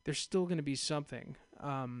there's still going to be something.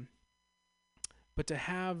 But to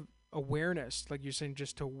have awareness, like you're saying,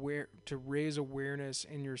 just to raise awareness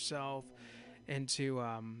in yourself, and to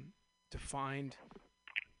find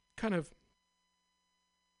kind of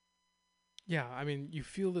I mean, you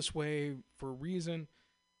feel this way for a reason.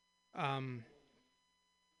 I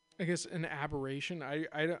guess an aberration.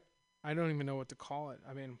 I don't even know what to call it.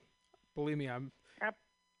 I mean, believe me, I'm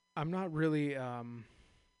not really.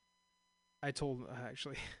 I told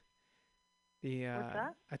actually What's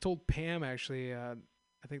that? I told Pam actually. I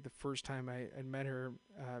think the first time I met her,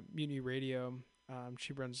 MutinyRadio.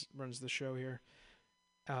 She runs the show here.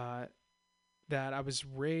 That I was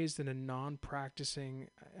raised in a non-practicing.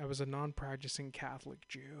 I was a non-practicing Catholic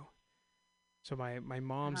Jew. So my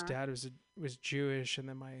mom's dad was Jewish, and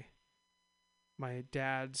then my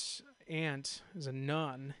dad's aunt is a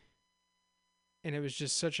nun, and it was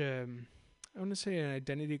just such a, I want to say an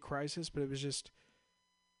identity crisis, but it was just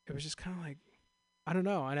kind of like, I don't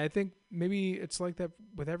know. And I think maybe it's like that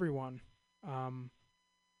with everyone, to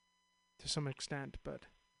some extent, but.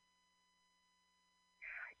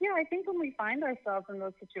 Yeah, I think when we find ourselves in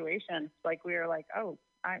those situations, like we are like, oh,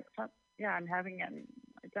 I'm having an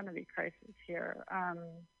identity crisis here.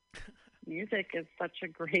 Music is such a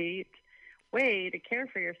great way to care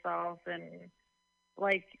for yourself and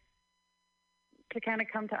like to kind of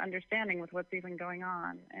come to understanding with what's even going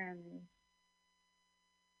on. And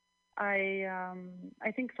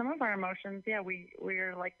I think some of our emotions,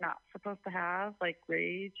 we're like not supposed to have, like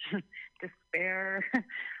rage, despair,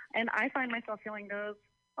 and I find myself feeling those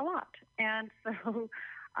a lot. And so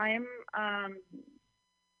I'm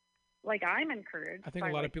encouraged. I think a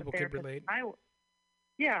lot of people could relate.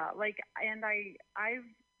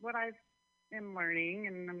 What I am learning,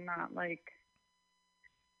 and I'm not like,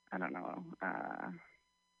 I don't know,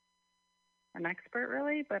 an expert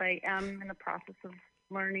really, but I am in the process of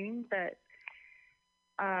learning that,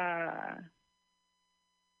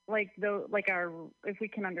 if we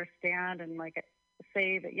can understand and like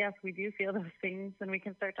say that yes, we do feel those things, then we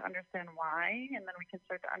can start to understand why, and then we can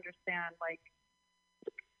start to understand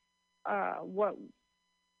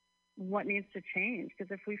what needs to change.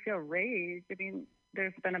 Because if we feel rage, I mean,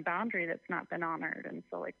 there's been a boundary that's not been honored. And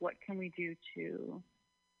so, like, what can we do to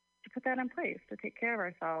put that in place, to take care of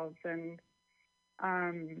ourselves? And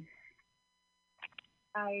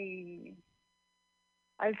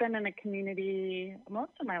I've been in a community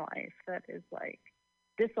most of my life that is like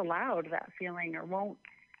disallowed that feeling or won't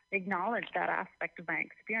acknowledge that aspect of my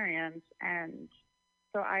experience. And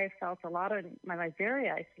so I felt a lot of my life very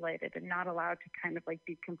isolated and not allowed to kind of like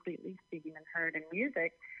be completely seen and heard in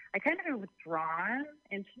music. I kind of been withdrawn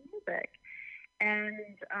into music.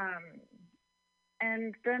 And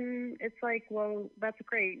then it's like, well, that's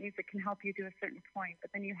great. Music can help you to a certain point,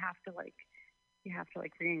 but then you have to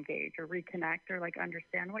re-engage or reconnect or like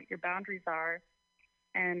understand what your boundaries are,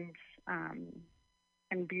 and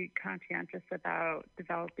be conscientious about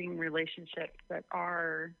developing relationships that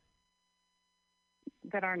are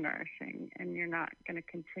nourishing, and you're not going to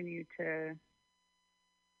continue to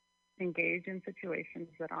engage in situations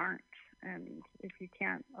that aren't. And if you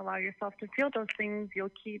can't allow yourself to feel those things, you'll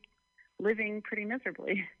keep living pretty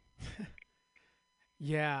miserably.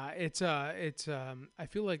 Yeah, it's I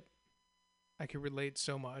feel like I could relate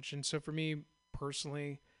so much. And so for me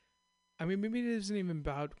personally, I mean, maybe it isn't even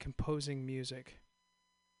about composing music.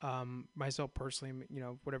 Myself personally,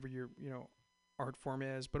 whatever your, art form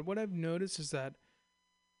is, but what I've noticed is that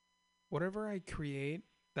whatever I create,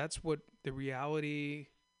 that's what the reality,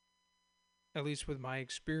 at least with my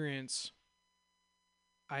experience,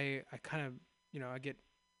 I kind of, I get,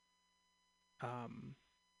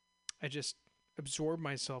 I just absorb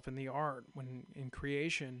myself in the art when in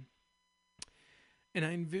creation, and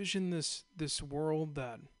I envision this world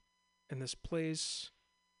that, and this place,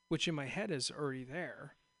 which in my head is already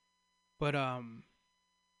there, but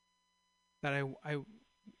that I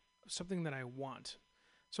something that I want.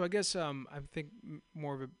 So I guess I think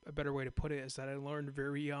more of a better way to put it is that I learned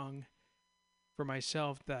very young for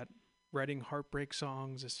myself that writing heartbreak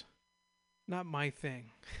songs is not my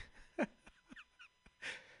thing.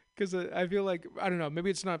 Because I feel like, I don't know, maybe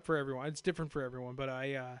it's not for everyone. It's different for everyone, but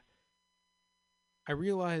I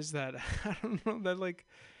realize that I don't know that, like,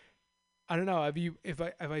 I don't know, if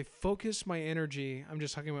I focus my energy, I'm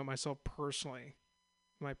just talking about myself personally,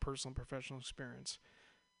 my personal and professional experience,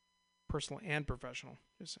 personal and professional,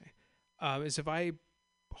 just say, is if I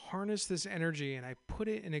harness this energy and I put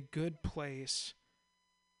it in a good place,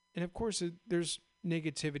 and of course there's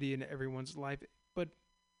negativity in everyone's life, but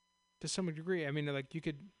to some degree, I mean, like, you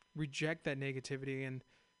could reject that negativity, and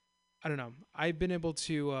I don't know, I've been able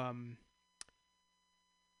to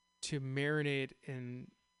marinate in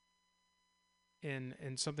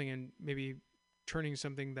something, and maybe turning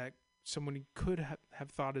something that someone could have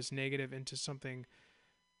thought as negative into something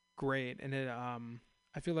great. And it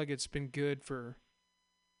I feel like it's been good for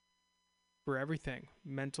everything,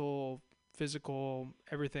 mental, physical,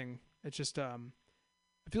 everything. It's just I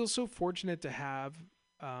feel so fortunate to have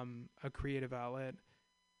a creative outlet.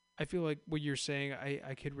 I feel like what you're saying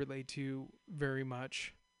I could relate to very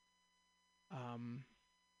much.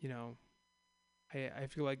 You know, I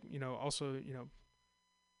feel like, also,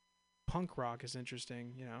 punk rock is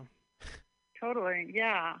interesting, Totally.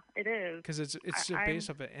 Yeah, it is. because it's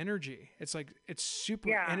based off of energy. It's like, it's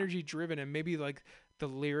super energy driven, and maybe like the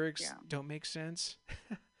lyrics don't make sense,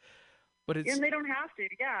 but it's, and they don't have to.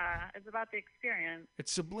 Yeah, it's about the experience.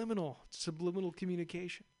 it's subliminal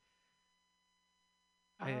communication.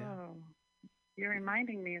 Oh, you're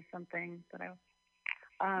reminding me of something that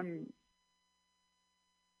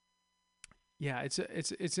Yeah,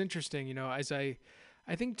 it's interesting, as I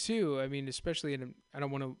think too. I mean, especially I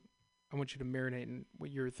want you to marinate in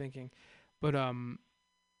what you're thinking, but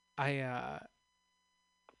I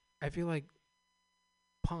feel like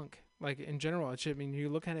punk, like, in general, I mean, you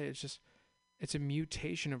look at it, it's a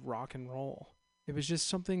mutation of rock and roll. It was just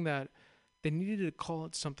something that they needed to call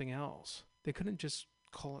it something else. They couldn't just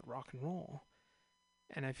call it rock and roll.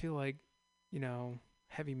 And I feel like,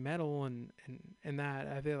 heavy metal and that,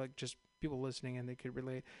 I feel like just people listening and they could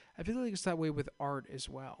relate. I feel like it's that way with art as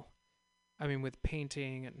well. I mean, with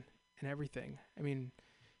painting and everything. I mean,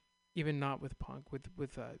 even not with punk, with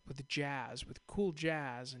jazz, with cool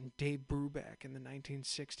jazz and Dave Brubeck in the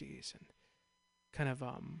 1960s, and kind of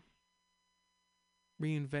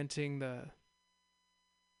reinventing the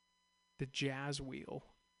jazz wheel,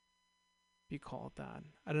 if you call it that.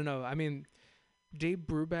 I don't know. I mean, Dave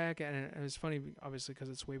Brubeck, and it was funny, obviously, because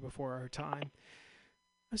it's way before our time.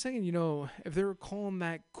 I was thinking, if they were calling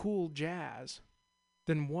that cool jazz,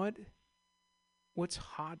 then what's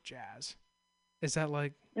hot jazz? Is that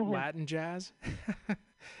like Latin jazz?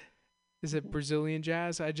 Is it Brazilian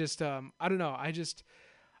jazz? I just I don't know.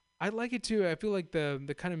 I like it too. I feel like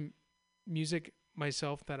the kind of music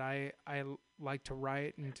myself that I like to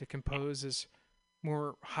write and to compose is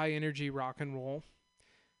more high energy rock and roll.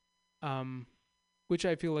 Which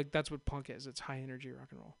I feel like that's what punk is. It's high energy rock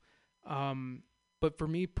and roll. But for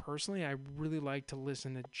me personally, I really like to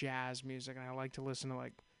listen to jazz music, and I like to listen to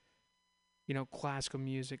like, classical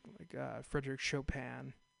music like Frédéric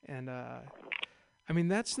Chopin, and I mean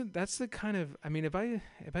that's the kind of, I mean, if I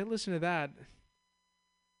listen to that,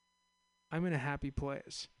 I'm in a happy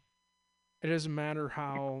place. It doesn't matter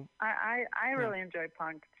how. I really enjoy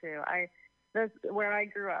punk too. That's where I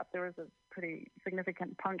grew up. There was a pretty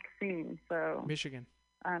significant punk scene. So Michigan.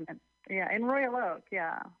 In Royal Oak,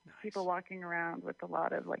 yeah. Nice. People walking around with a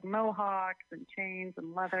lot of like mohawks and chains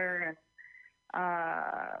and leather, and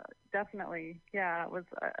definitely, yeah, it was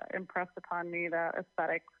impressed upon me, the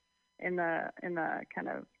aesthetic in the kind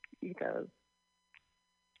of ethos.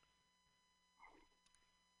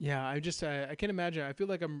 Yeah, I can't imagine. I feel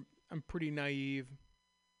like I'm pretty naive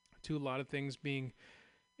to a lot of things, being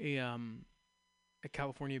a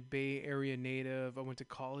California Bay Area native. I went to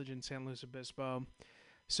college in San Luis Obispo.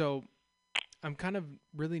 So I'm kind of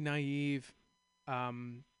really naive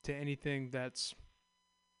to anything that's,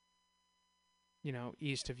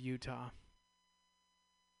 east of Utah.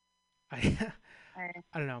 I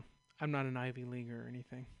don't know. I'm not an Ivy League or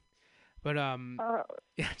anything. But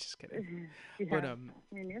yeah, just kidding. Yeah, but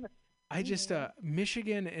me neither. I just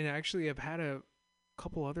Michigan, and actually I've had a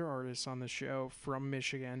couple other artists on the show from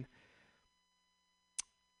Michigan.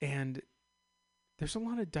 And there's a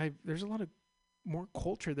lot of more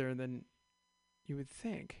culture there than you would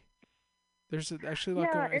think. There's actually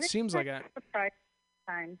like it seems like a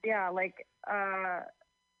times. Yeah, like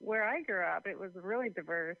where I grew up, it was really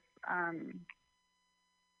diverse.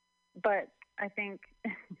 But I think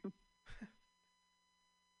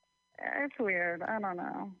it's weird. I don't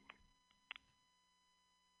know.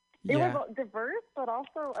 It was diverse, but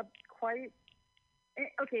also quite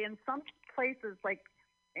okay. In some places, like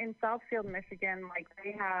in Southfield, Michigan, like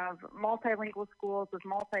they have multilingual schools with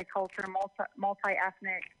multicultural,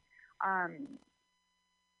 multi-ethnic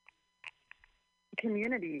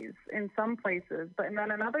communities in some places. But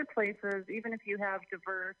then in other places, even if you have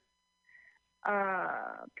diverse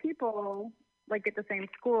people, like at the same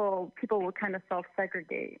school, people will kind of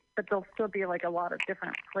self-segregate, but there'll still be like a lot of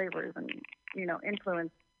different flavors and,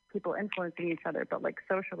 people influencing each other. But like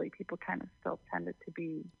socially, people kind of still tended to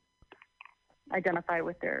be identify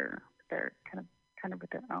with their kind of with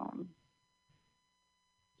their own.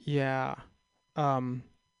 Yeah. It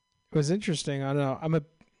was interesting. I don't know. I'm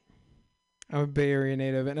a Bay Area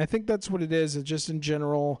native, and I think that's what it is. It's just in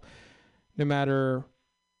general, no matter,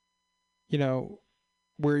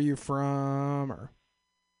 where you're from, or,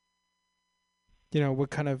 what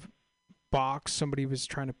kind of box somebody was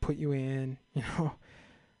trying to put you in,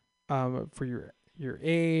 for your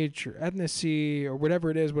age, your ethnicity, or whatever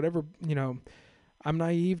it is, I'm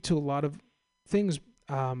naive to a lot of things.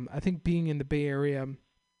 I think being in the Bay Area,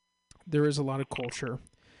 there is a lot of culture,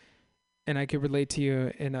 and I could relate to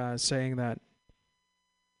you in saying that,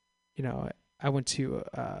 I went to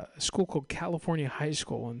a school called California High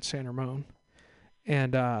School in San Ramon,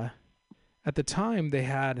 and at the time they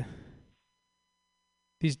had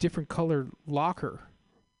these different colored locker.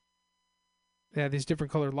 They had these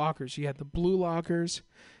different colored lockers. You had the blue lockers,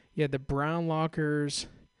 you had the brown lockers,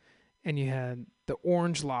 and you had the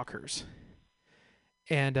orange lockers.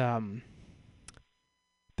 And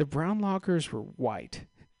the brown lockers were white.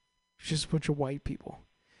 Just a bunch of white people.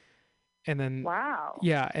 And then wow.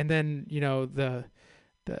 Yeah, and then, the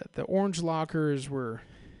orange lockers were,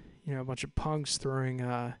 a bunch of punks throwing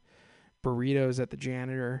burritos at the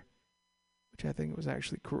janitor, which I think was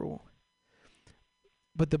actually cruel.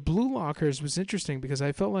 But the blue lockers was interesting because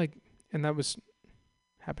I felt like, and that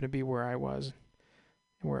happened to be where I was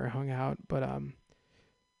and where I hung out, but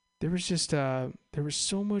there was just there was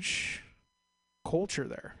so much culture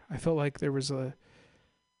there. I felt like there was a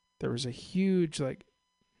huge, like,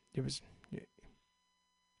 it was,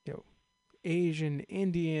 Asian,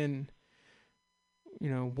 Indian,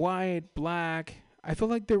 white, black. I felt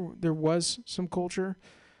like there was some culture.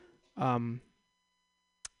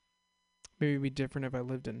 Maybe it'd be different if I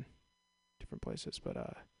lived in different places, but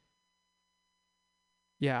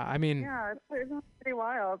yeah, I mean, yeah, it's pretty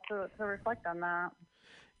wild to reflect on that.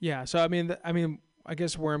 Yeah, so I mean, I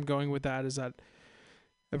guess where I'm going with that is that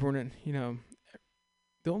everyone,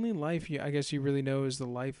 the only life I guess you really know is the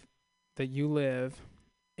life that you live,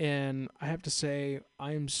 and I have to say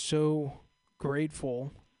I am so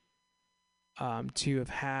grateful to have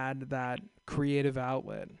had that creative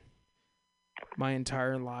outlet my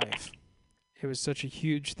entire life. It was such a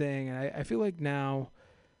huge thing, and I feel like now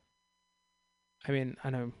I mean, I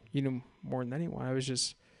know you know more than anyone. I was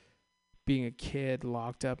just being a kid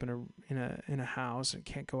locked up in a house and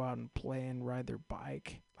can't go out and play and ride their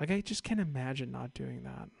bike. Like I just can't imagine not doing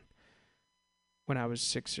that when I was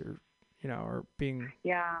 6 or being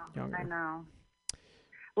younger. I know.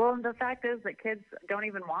 Well, the fact is that kids don't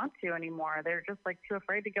even want to anymore. They're just like too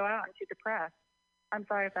afraid to go out and too depressed. I'm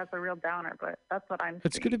sorry if that's a real downer, but that's what I'm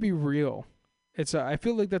It's seeing. good to be real. I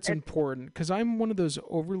feel like that's important because I'm one of those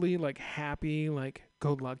overly like happy, like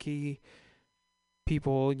go lucky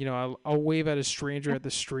people. You know, I'll wave at a stranger at the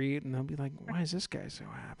street and they'll be like, "Why is this guy so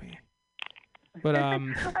happy?" But I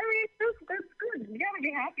mean, that's good. You gotta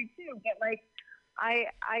be happy too. But like,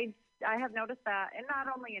 I have noticed that, and not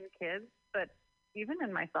only in kids, but even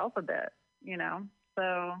in myself a bit. You know,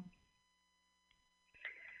 so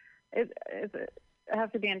it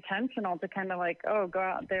have to be intentional to kind of like, oh, go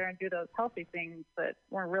out there and do those healthy things that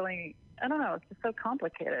weren't really, I don't know, it's just so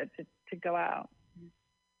complicated to go out.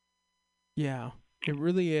 yeah, it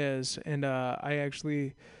really is. And I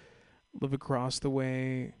actually live across the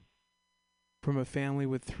way from a family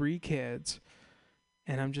with 3 kids,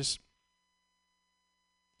 and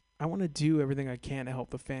I want to do everything I can to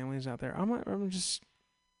help the families out there. I'm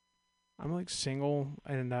like single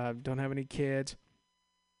and don't have any kids.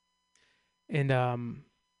 And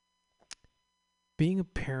being a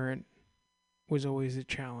parent was always a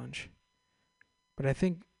challenge. But I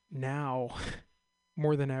think now,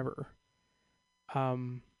 more than ever,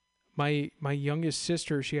 my youngest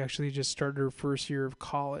sister, she actually just started her first year of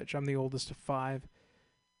college. I'm the oldest of 5.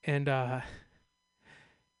 And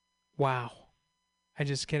wow. I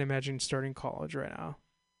just can't imagine starting college right now.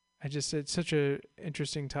 It's such a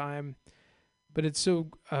interesting time. But it's so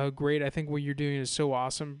great. I think what you're doing is so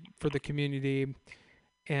awesome for the community.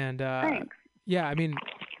 And Thanks. yeah, I mean,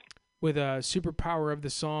 with a superpower of the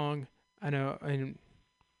song, I know, and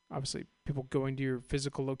obviously people going to your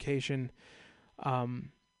physical location.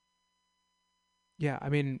 Yeah, I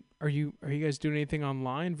mean, are you guys doing anything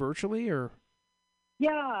online, virtually, or?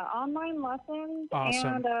 Yeah, online lessons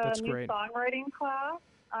Awesome. and a That's new great. songwriting class.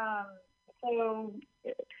 So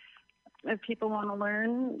if people want to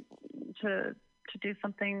learn to do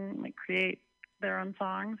something like create their own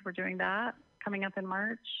songs, we're doing that coming up in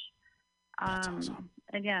March. That's awesome.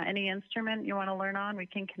 And yeah, any instrument you want to learn on, we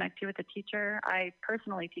can connect you with a teacher. I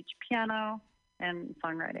personally teach piano and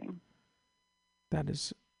songwriting. That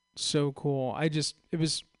is so cool. It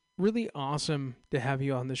was really awesome to have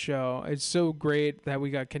you on the show. It's so great that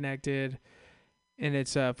we got connected. And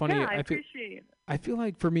it's funny. Yeah, I appreciate it. I feel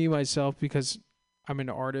like for me, myself, because I'm an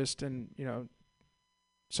artist and,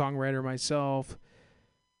 songwriter myself,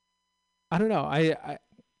 I don't know.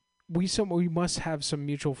 We must have some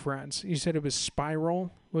mutual friends. You said it was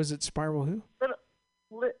Spiral. Was it Spiral who?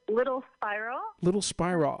 Little Spiral. Little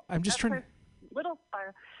Spiral. I'm just trying. Little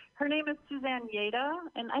Spiral. Her name is Suzanne Yeda,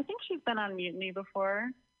 and I think she's been on Mutiny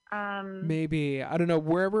before. Maybe, I don't know,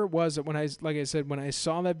 wherever it was, when I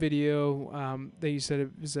saw that video, that you said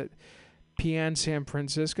it was at Pian San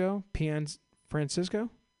Francisco. Pian Francisco.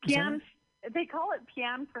 They call it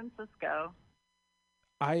Pian Francisco.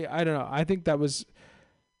 I don't know. I think that was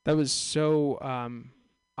so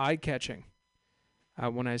eye catching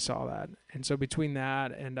when I saw that, and so between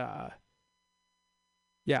that and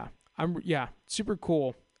super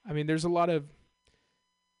cool. I mean, there's a lot of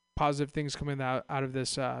positive things coming out of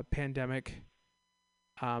this pandemic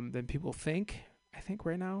than people think. I think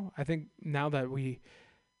right now. I think now that we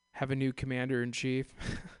have a new commander in chief,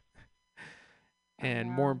 and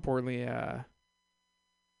more importantly,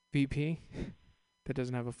 VP that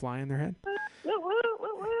doesn't have a fly in their head.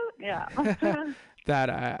 Yeah. That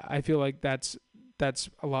I feel like that's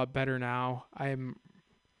a lot better now. I'm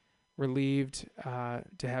relieved to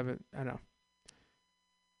have it. I don't know.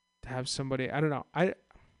 To have somebody. I don't know. I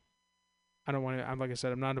don't want to. I'm like I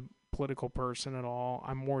said. I'm not a political person at all.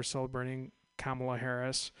 I'm more celebrating Kamala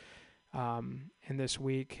Harris in this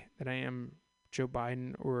week than I am Joe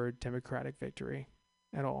Biden or a Democratic victory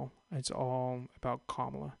at all. It's all about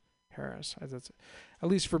Kamala Harris. That's at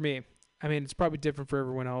least for me. I mean, it's probably different for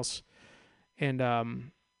everyone else.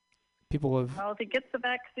 And people have. Well, if he gets the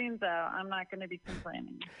vaccines out, I'm not going to be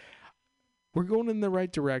complaining. We're going in the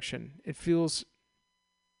right direction. It feels.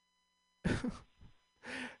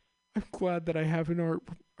 I'm glad that I have an art.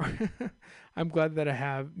 I'm glad that I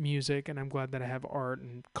have music, and I'm glad that I have art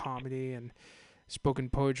and comedy and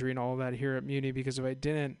spoken poetry and all that here at Muni, because if I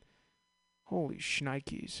didn't, holy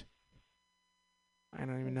shnikes. I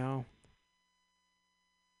don't even know.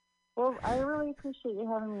 Well, I really appreciate you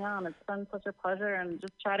having me on. It's been such a pleasure, and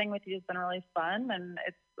just chatting with you has been really fun, and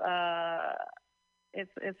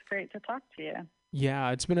it's great to talk to you.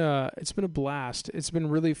 Yeah, it's been a blast. It's been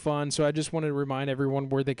really fun. So I just wanted to remind everyone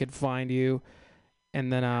where they could find you,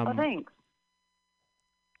 and then Oh, thanks.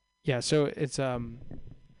 yeah. So it's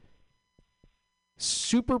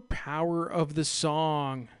Superpower of the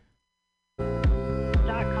Song.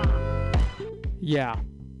 .com. Yeah,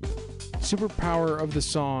 Superpower of the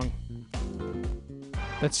Song.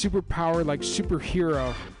 That's superpower like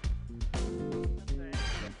superhero. That's right.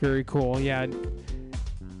 Very cool. Yeah,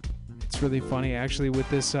 it's really funny actually with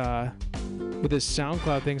this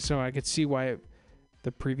SoundCloud thing. So I could see why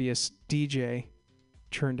the previous DJ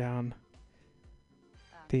turned down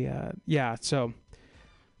the yeah. So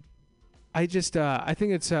I just I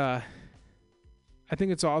think it's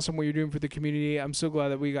awesome what you're doing for the community. I'm so glad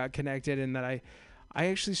that we got connected and that I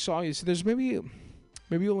actually saw you. So there's maybe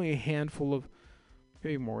only a handful of,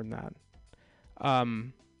 maybe more than that,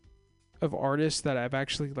 of artists that I've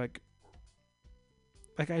actually like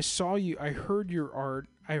I saw you, I heard your art,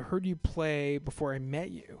 I heard you play before I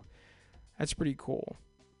met you. That's pretty cool.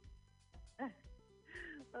 That's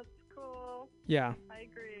cool. Yeah. I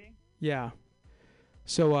agree. Yeah.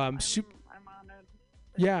 So I'm honored.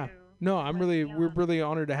 Yeah. You No, we're on. really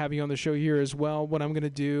honored to have you on the show here as well. What I'm going to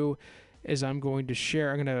do is I'm going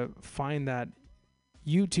to find that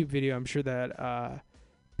YouTube video. I'm sure that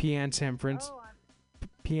Pian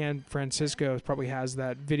Francisco probably has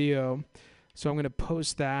that video. So I'm going to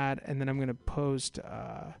post that, and then I'm going to post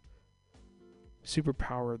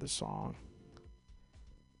Superpower of the Song.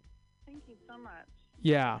 Thank you so much.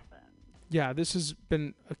 Yeah. Yeah, this has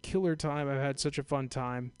been a killer time. I've had such a fun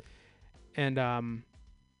time. And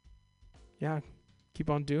yeah, keep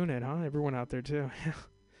on doing it, huh? Everyone out there too.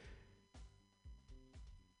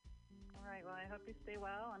 All right. Well, I hope you stay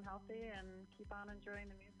well and healthy and keep on enjoying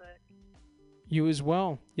the music. You as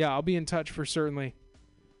well. Yeah, I'll be in touch for certainly.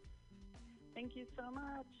 Thank you so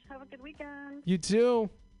much. Have a good weekend. You too.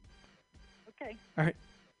 Okay. All right.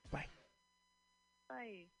 Bye.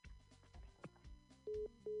 Bye.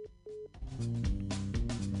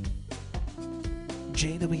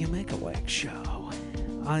 TheJWMegawegShow.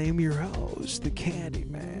 I am your host, the Candy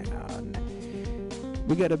Man.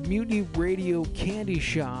 We got a Mutiny Radio candy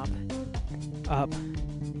shop up.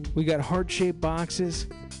 We got heart-shaped boxes.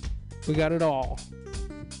 We got it all.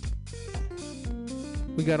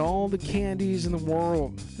 We got all the candies in the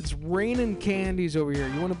world. It's raining candies over here.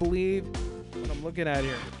 You want to believe what I'm looking at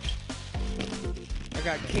here? I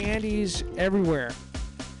got candies everywhere.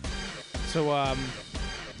 So,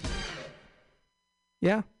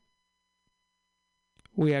 yeah.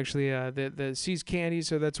 We actually the C's Candies,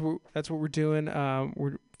 so that's what we're doing.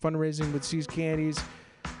 We're fundraising with C's Candies,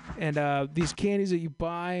 and these candies that you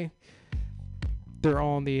buy, they're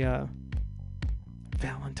all on the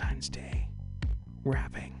Valentine's Day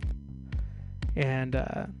wrapping, and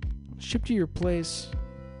shipped to your place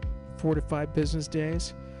 4 to 5 business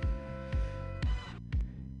days,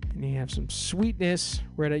 and you have some sweetness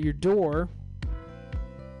right at your door.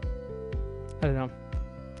 I don't know.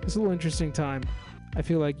 It's a little interesting time. I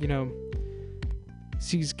feel like,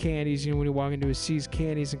 C's Candies, when you walk into a C's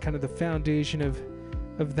Candies, and kind of the foundation of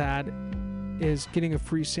that is getting a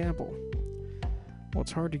free sample. Well,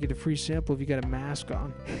 it's hard to get a free sample if you got a mask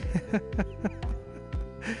on.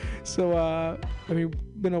 So,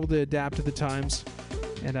 been able to adapt to the times,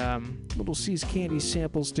 and little C's Candy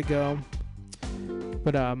samples to go.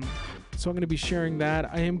 But, so I'm going to be sharing that.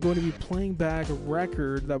 I am going to be playing back a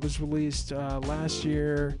record that was released last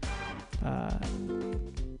year.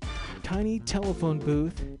 Tiny Telephone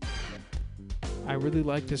Booth. I really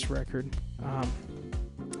like this record.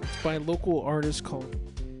 It's by a local artist called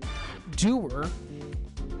Doer,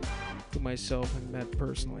 who myself have met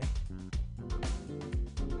personally.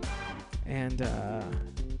 And a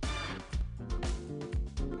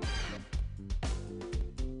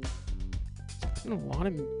lot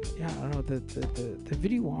of, I don't know, the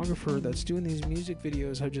videographer that's doing these music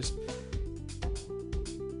videos,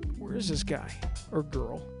 where is this guy or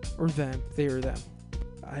girl or them, they or them?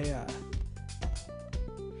 I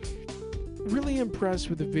really impressed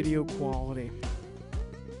with the video quality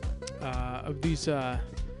of these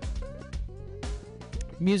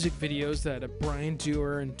music videos that Brian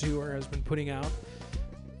Doer and Doer has been putting out.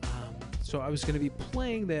 So I was going to be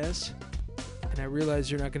playing this, and I realized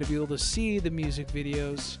you're not going to be able to see the music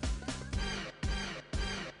videos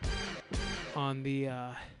on the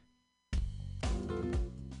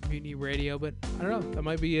Mutiny Radio, but I don't know. That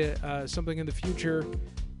might be something in the future.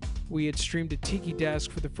 We had streamed a Tiki Desk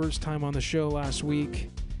for the first time on the show last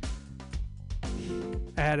week.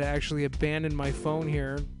 I had to actually abandon my phone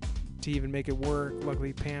here to even make it work.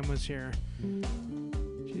 Luckily, Pam was here.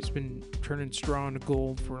 She's been turning straw into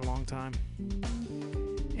gold for a long time.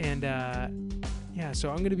 And yeah, so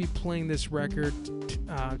I'm going to be playing this record,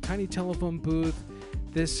 Tiny Telephone Booth.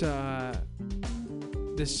 This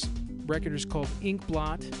record is called Ink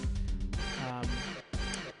Blot. I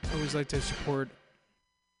always like to support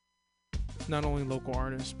not only local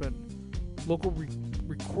artists, but local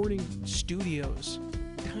recording studios.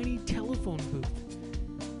 Tiny Telephone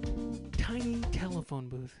Booth. Tiny Telephone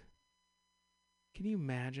Booth. Can you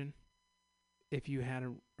imagine if you had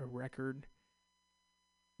a record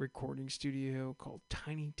recording studio called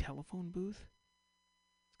Tiny Telephone Booth?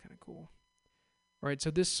 It's kind of cool. All right,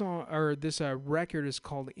 so this song or this record is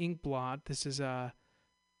called Ink Blot. This is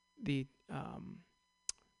the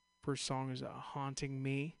first song is Haunting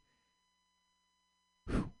Me.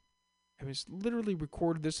 Whew. It was literally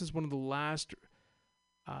recorded. This is one of the last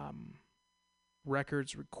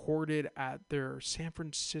records recorded at their San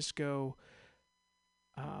Francisco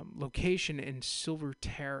location in Silver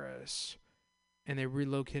Terrace, and they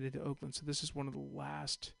relocated to Oakland. So this is one of the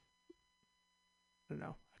last. I don't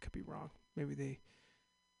know. I could be wrong. Maybe they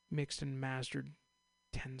mixed and mastered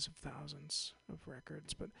tens of thousands of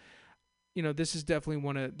records, but you know, this is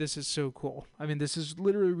definitely this is so cool. I mean, this is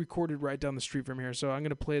literally recorded right down the street from here. So I'm going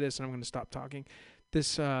to play this and I'm going to stop talking.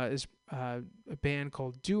 This is a band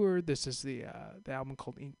called Doer. This is the album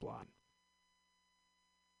called Ink Blot.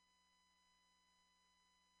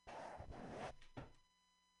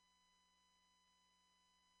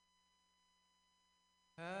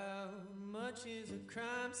 How much is a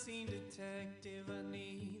crime scene detective? I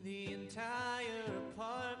need the entire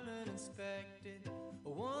apartment inspected. I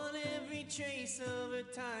want every trace of her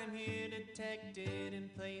time here detected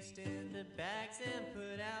and placed into bags and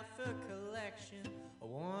put out for collection. I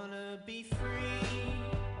wanna be free.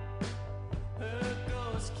 Her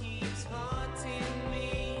ghost keeps haunting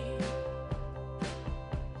me.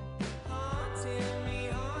 Haunting me,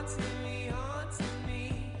 haunting me, haunting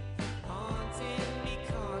me. Haunting me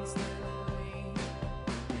constantly.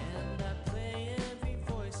 And I play every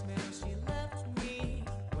voicemail she left me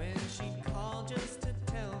when she called just to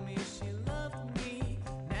tell me she loved me.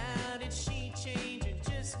 Now did she change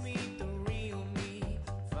or just meet the real me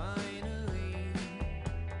finally?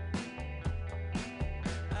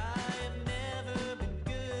 I've never been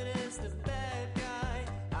good as the bad guy.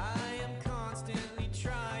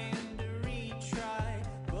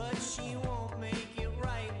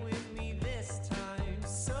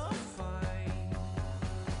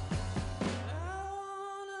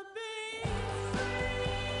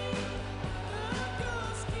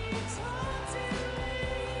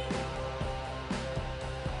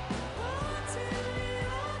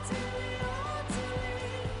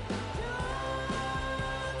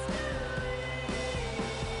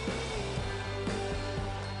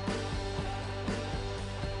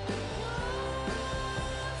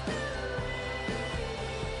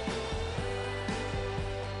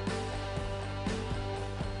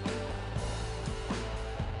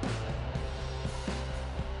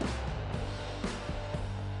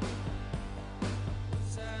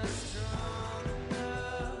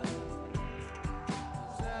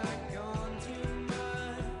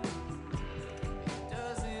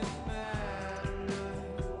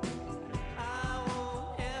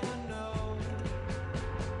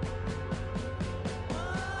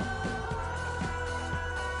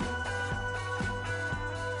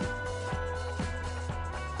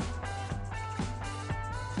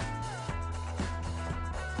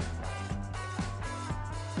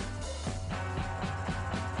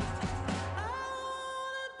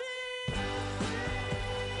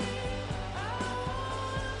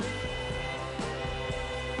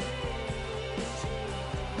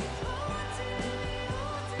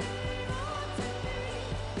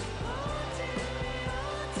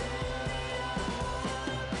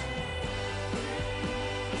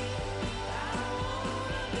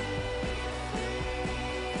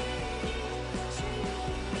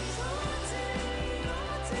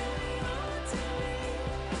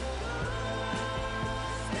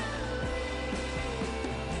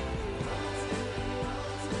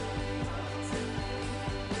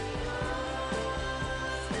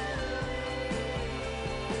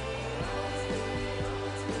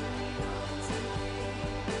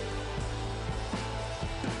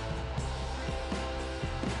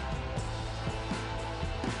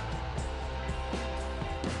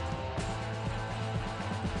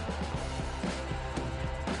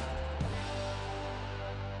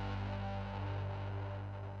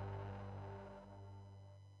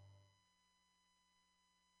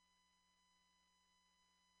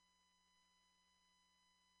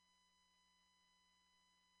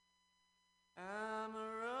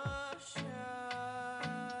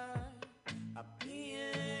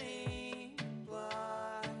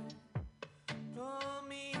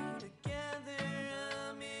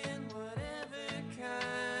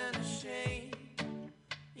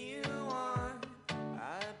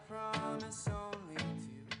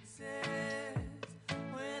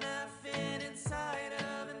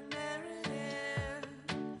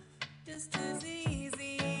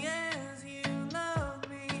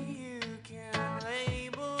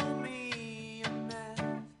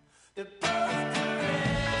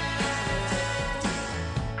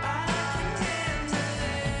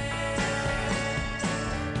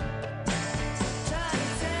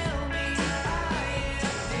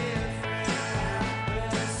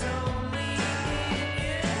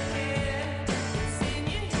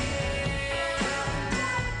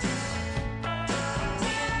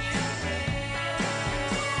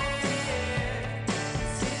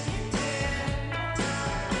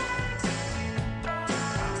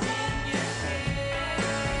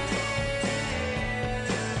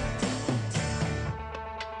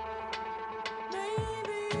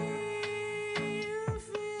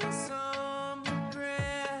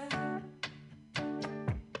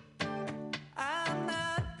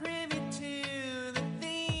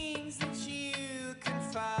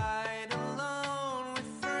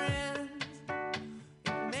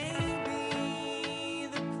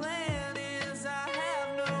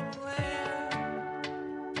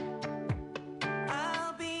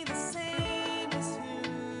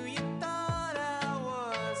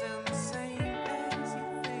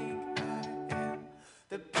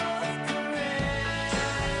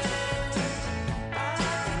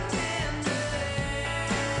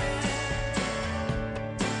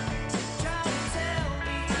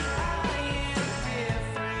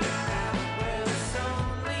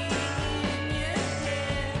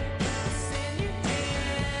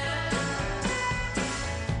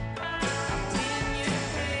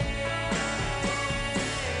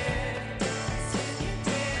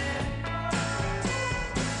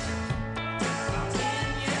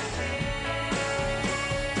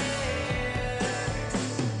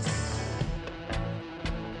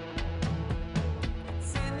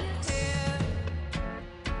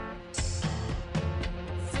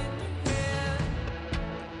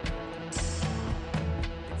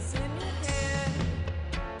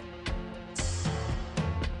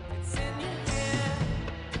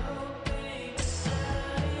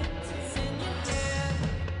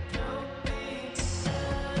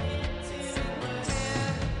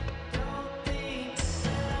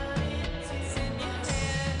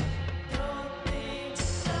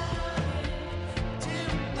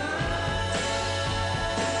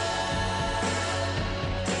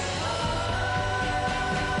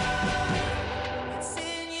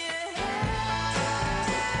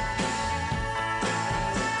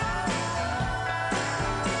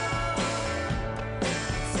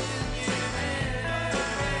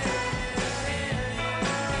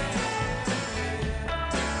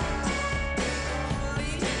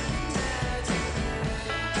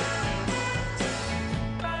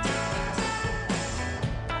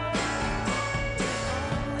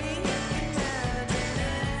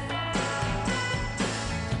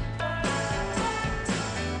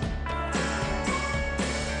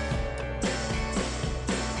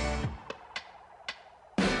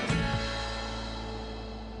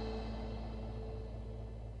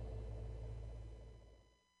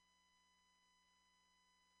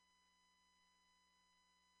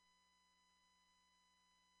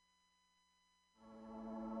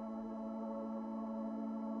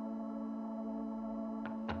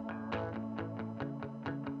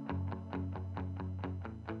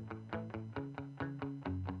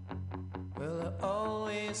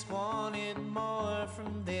 always wanted more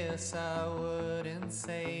from this. I wouldn't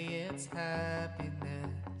say it's happiness.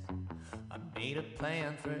 I made a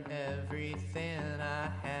plan for everything. I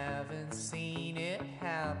haven't seen it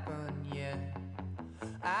happen yet.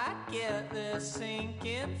 I get this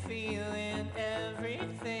sinking feeling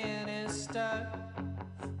everything is stuck.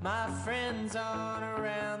 My friends aren't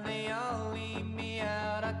around, they all leave me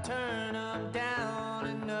out. I turn them down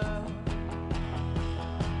and up.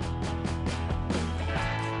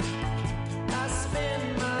 I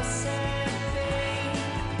spend my Saturday,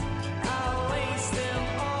 I'll waste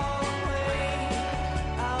them all away.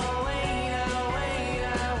 I'll wait, I'll wait,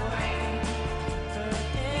 I'll wait for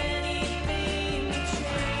anything to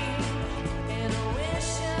change. And I wish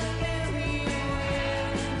I knew you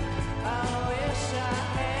when. I wish I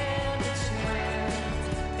had the chance.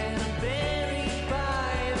 And I'm buried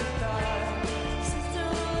by the thought. So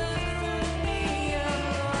don't look for me, I'm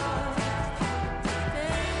lost.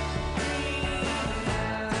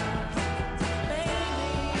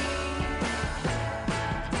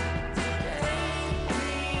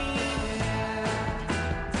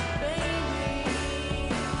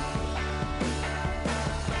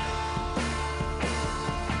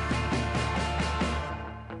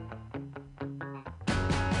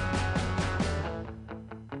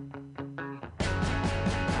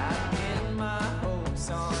 I pin my hopes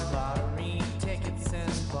on lottery tickets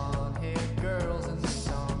and blonde-haired girls and the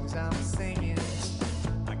songs I'm singing.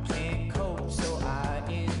 I can't cope, so I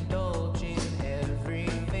indulge in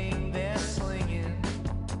everything they're slinging.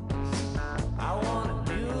 I want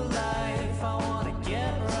a new life, I want to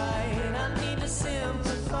get right, I need to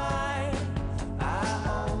simplify.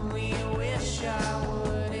 I only wish I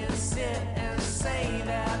wouldn't sit and say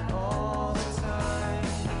that all the time.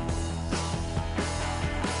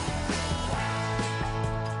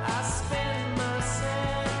 I spend my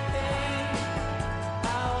Saturday,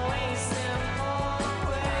 I'll waste them all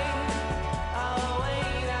away. I'll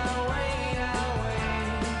wait, I'll wait, I'll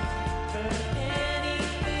wait for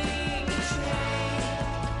anything to change.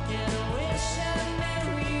 And I wish I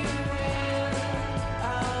knew you when.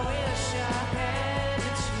 I wish I had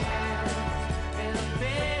the chance. And I'm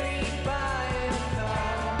buried by the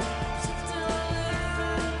thought. So don't look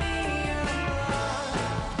for me, I'm lost.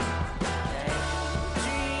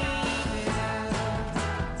 Dreaming,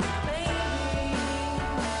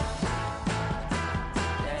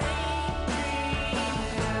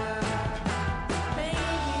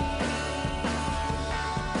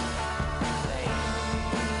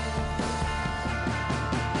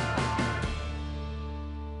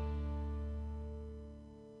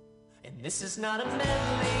 and this is not a medley,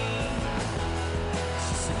 it's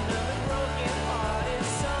just another broken-hearted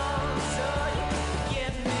song. So you can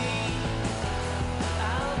forgive me.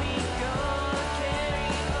 I'll be gone. Carry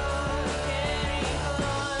on, carry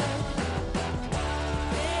on.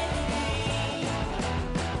 Daydream,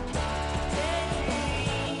 daydream,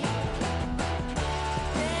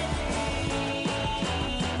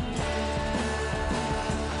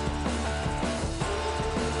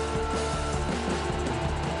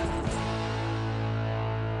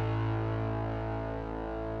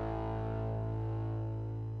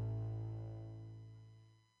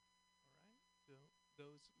 So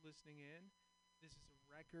those listening in, this is a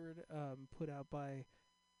record put out by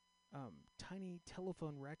Tiny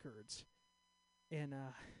Telephone Records in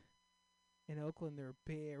Oakland, their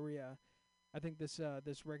Bay Area. I think this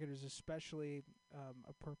record is especially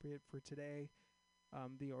appropriate for today.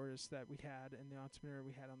 The artist that we had and the entrepreneur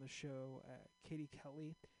we had on the show, Katie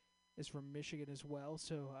Kelly, is from Michigan as well.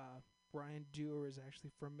 So Brian Dewar is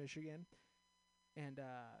actually from Michigan, and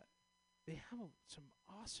they have some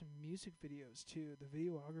awesome music videos too. The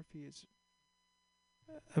videography is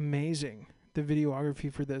amazing. The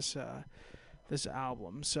videography for this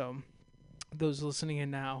album. So those listening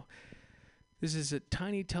in now, this is at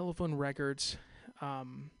Tiny Telephone Records.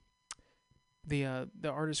 The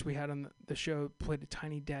artist we had on the show played a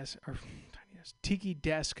Tiki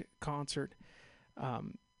Desk concert.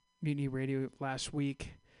 Mutiny Radio last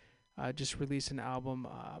week just released an album,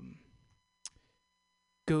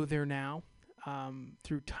 Go There Now,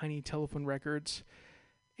 through Tiny Telephone Records,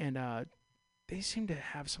 and they seem to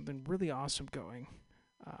have something really awesome going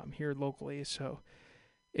here locally. So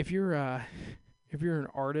if you're an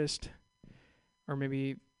artist, or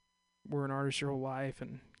maybe were an artist your whole life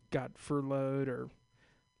and got furloughed or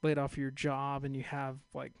laid off your job and you have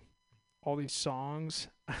like all these songs,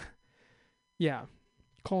 yeah,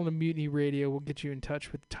 calling a Mutiny Radio will get you in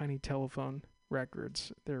touch with Tiny Telephone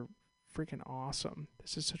Records. They're freaking awesome.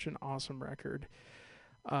 This is such an awesome record.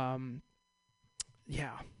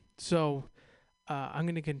 Yeah. So I'm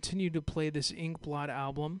going to continue to play this Inkblot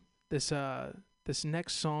album. This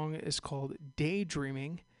next song is called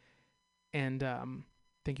Daydreaming. And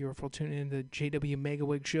thank you for tuning in to the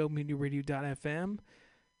JWMegawegShow, MutinyRadio.fm.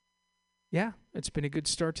 Yeah, it's been a good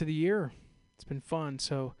start to the year. It's been fun.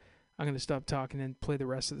 So I'm going to stop talking and play the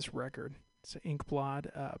rest of this record. It's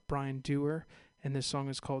Inkblot, Brian Dewar, and this song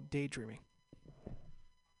is called Daydreaming.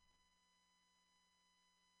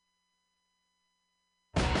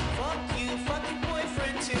 Fuck you, fuck your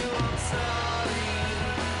boyfriend too, I'm sorry.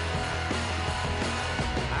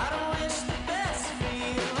 I don't wish the best for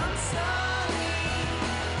you, I'm sorry.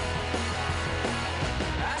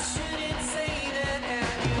 I shouldn't say that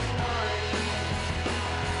at your party.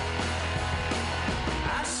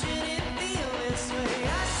 I shouldn't feel this way,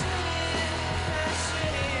 I shouldn't,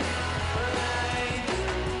 but I do.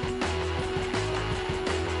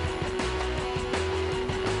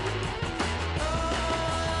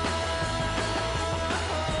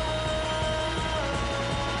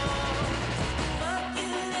 Fuck you,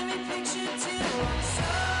 let me picture too, I'm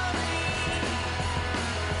sorry.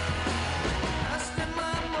 I spend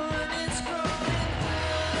my mornings scrolling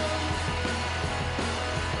through,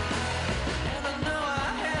 and I know I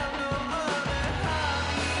have no other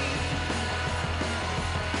hobby.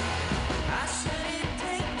 I shouldn't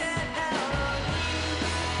take that out on you,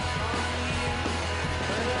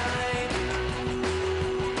 but I do.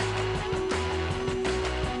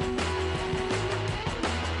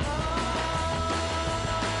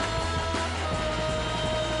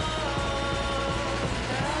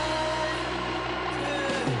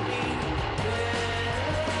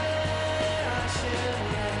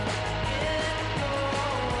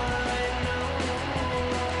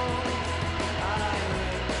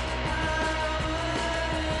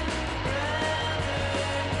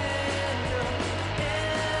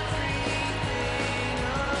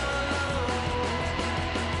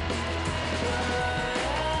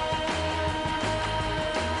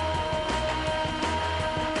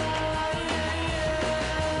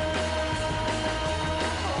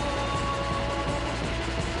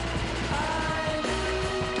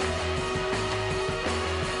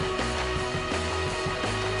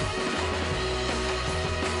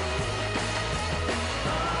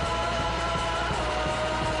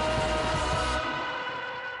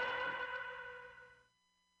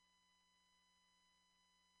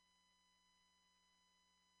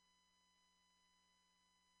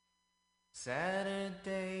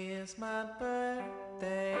 Saturday is my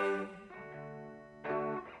birthday.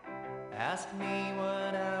 Ask me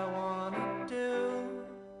what I wanna do.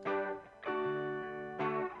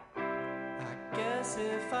 I guess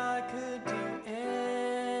if I could do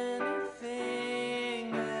anything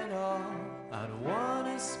at all, I'd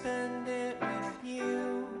wanna spend it with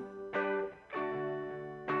you.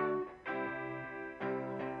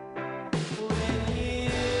 With you.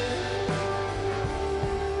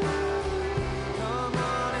 Come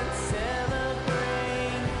on and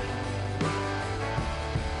celebrate.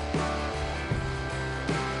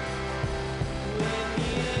 With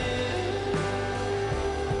you.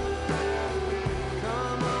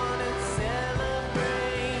 Come on and celebrate.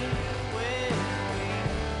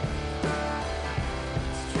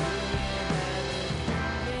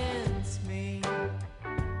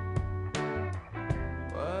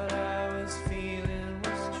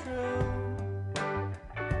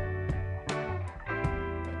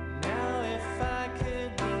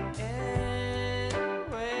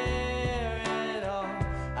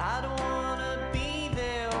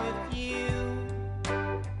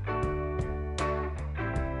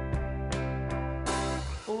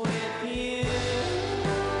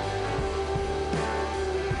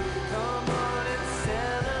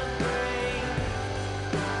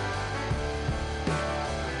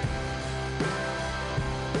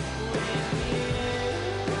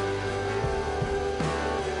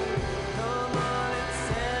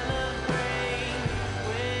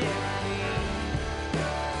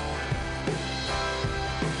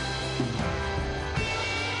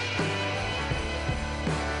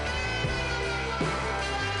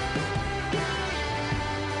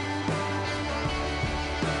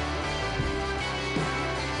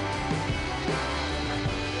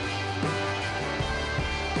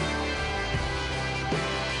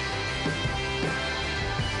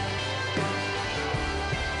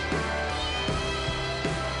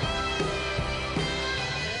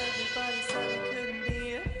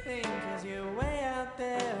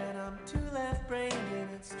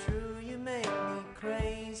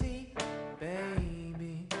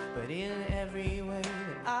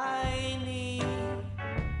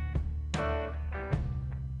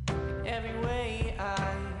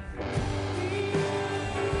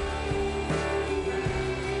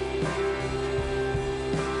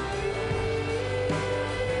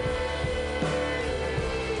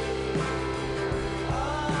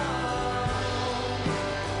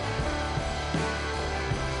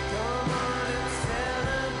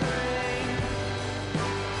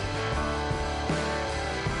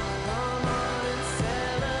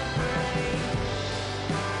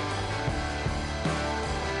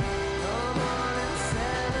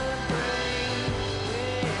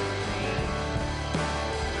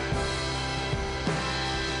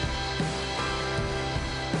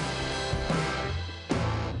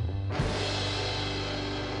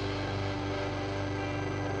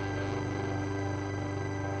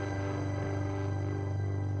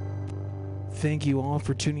 thank you all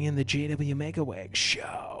for tuning in the JW Megaweg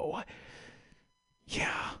Show.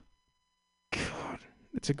 Yeah. God,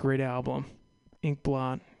 it's a great album.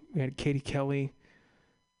 Inkblot. We had Katie Kelly.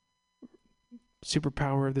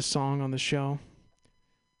 Superpower of the song on the show.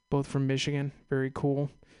 Both from Michigan. Very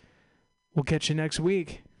cool. We'll catch you next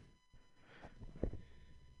week.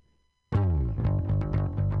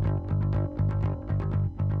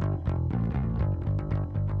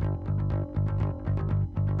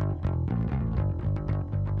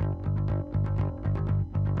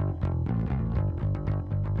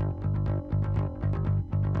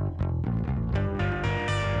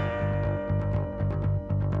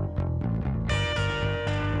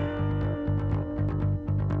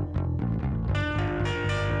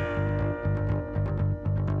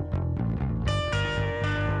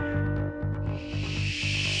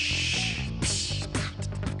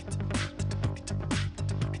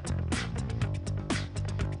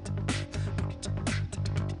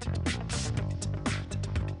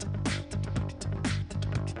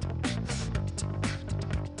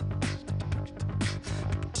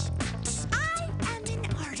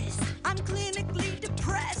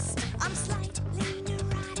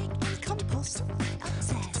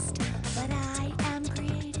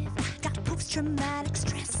 Traumatic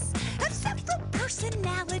stress, have several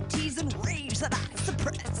personalities and rage that I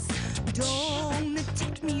suppress. Don't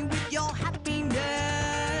attack me with your happiness.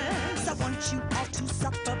 I want you all to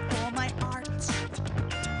suffer for my art.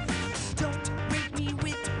 Don't rape me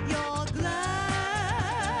with your blood.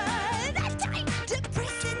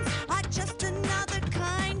 Antidepressants are just another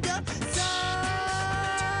kind of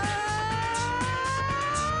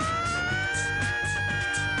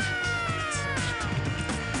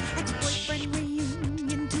Ex-boyfriend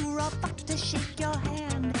reunion tour, about to shake your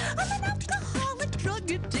hand. I'm an alcoholic,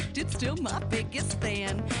 drug addicted, still my biggest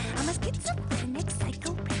fan. I'm a schizophrenic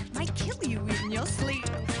psychopath, might kill you in your sleep.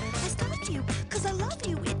 I stalk you, cause I love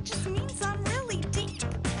you, it just means I'm really deep.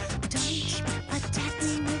 Don't attack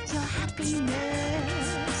me with your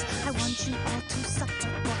happiness. I want you all to suffer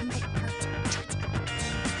for my art.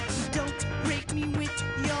 Don't rape me with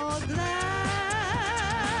your blood.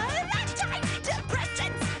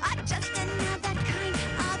 Antidepressants are just another kind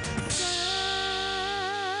of sad.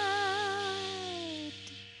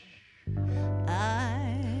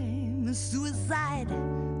 I'm a suicide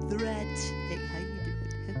threat. Hey, how you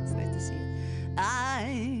doing? It's nice to see you.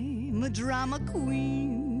 I'm a drama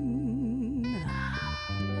queen.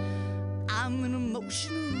 I'm an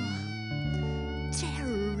emotional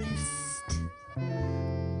terrorist.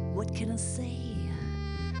 What can I say?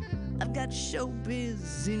 I've got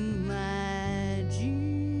showbiz in my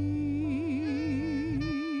jeans.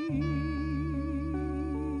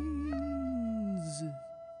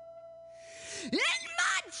 In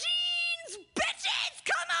my jeans, bitches,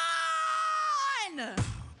 come on!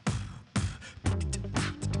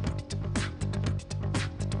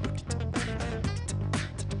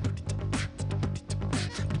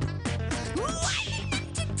 I'm an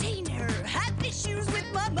entertainer, have issues with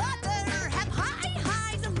my mother, have high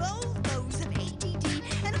highs and low lows, have ADD,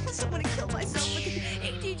 and I also want to kill myself because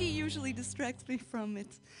ADD usually distracts me from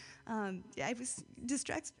it.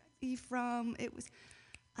 Distracts me from it was.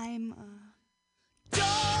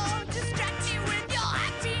 Don't distract me with your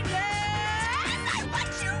happiness. I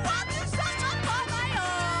want you all to suffer for my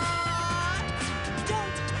art.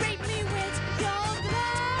 Don't rape me with your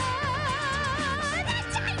blood.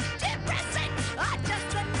 Antidepressants are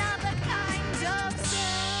just another kind of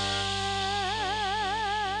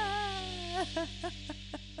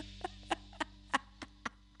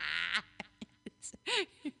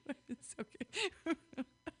it's okay.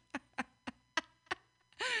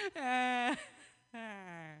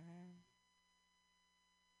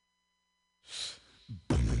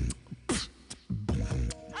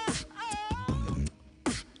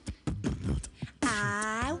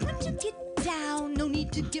 I want to get down, no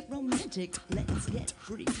need to get romantic. Let's get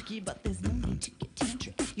freaky, but there's no need to get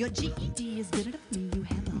tantric. Your GED is good enough for me, you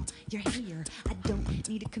have all your hair. I don't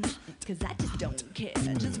need a commitment, cause I just don't care.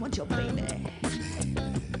 I just want your baby.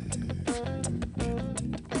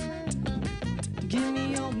 Give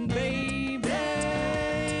me your baby,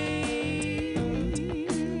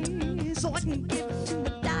 so I can give it to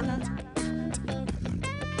Madonna.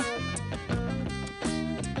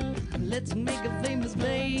 Let's make a famous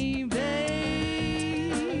baby.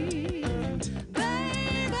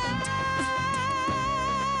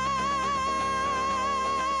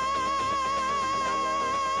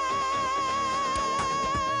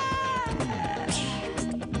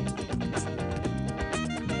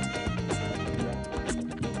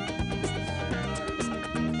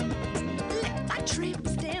 Tramp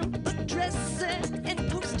stamp address.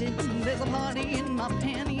 a party in my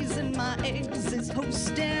panties and my eggs is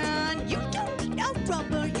hosting. You don't need a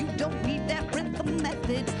rubber, you don't need that rhythm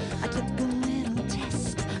method. I took a little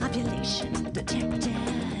test, ovulation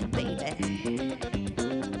detected, baby.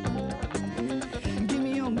 Give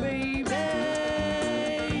me your baby,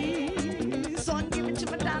 son, give it to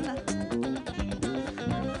Madonna.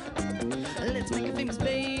 Let's make a famous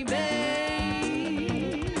baby.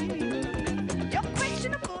 Your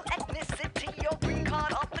questionable ethnicity, your green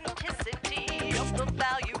card authenticity, of the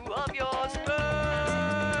value of your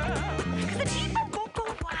sperm. 'Cause the people go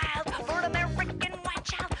wild for an American white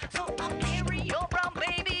child, so I'll carry your brown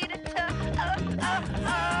baby to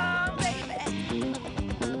baby.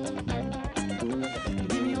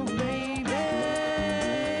 Give me your baby,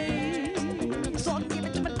 so give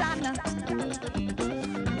it to Madonna.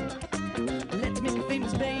 Let's make a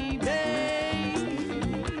famous baby.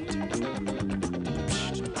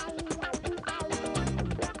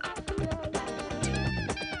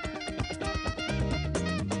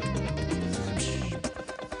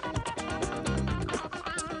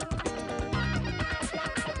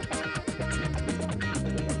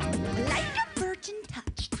 Like a virgin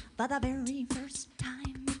touched for the very first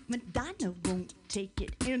time. If Madonna won't take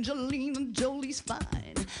it, Angelina Jolie's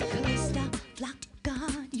fine. Calista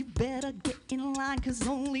Flocka, you better get in line, 'cause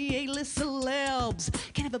only A-list celebs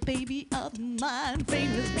can have a baby of mine.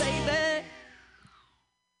 Famous baby.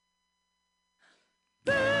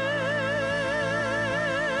 Birth.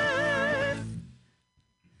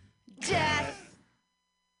 Death.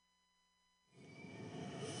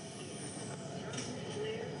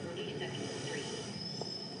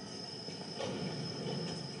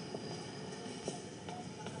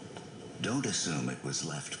 Don't assume it was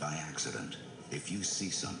left by accident. If you see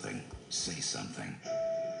something, say something.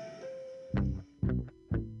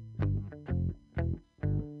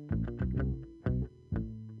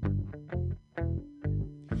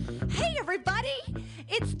 Hey everybody!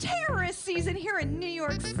 It's terrorist season here in New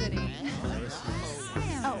York City.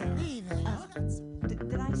 Oh,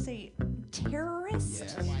 did I say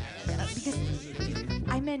terrorist? Because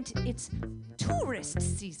I meant it's tourist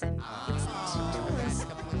season. It's tourist.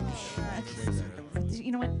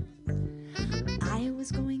 You know what? I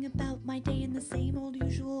was going about my day in the same old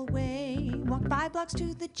usual way. Walked 5 blocks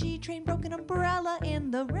to the G train, broke an umbrella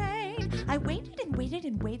in the rain. I waited and waited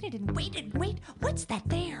and waited and waited. Wait, what's that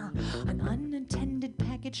there? An unattended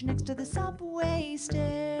package next to the subway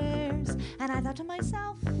stairs. And I thought to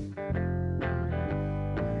myself,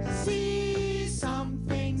 see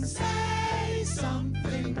something, say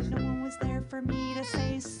something. But no one was there for me to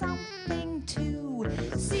say something to.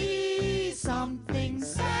 See something,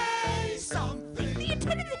 say something. The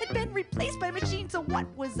attendant had been replaced by a machine, so what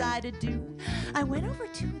was I to do? I went over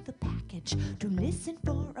to the package to listen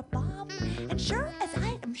for a bomb, and sure as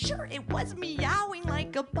I am sure it was meowing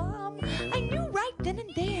like a bomb. I knew right then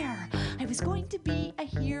and there I was going to be a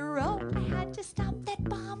hero. I had to stop that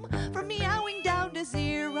bomb from meowing down to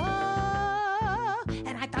 0.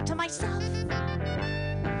 And I thought to myself,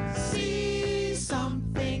 see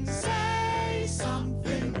something, say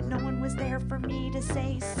something. But no one was there for me to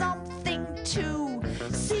say something to.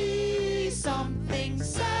 See something,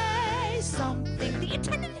 say something. The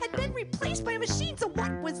attendant had been replaced by a machine, so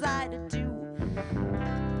what was I to do?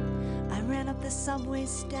 I ran up the subway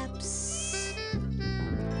steps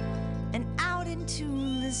and out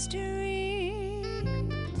into the street.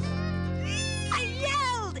 I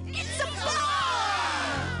yelled, it's a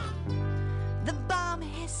bomb! The bomb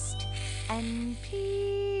hissed and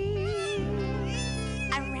peed.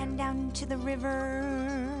 I ran down to the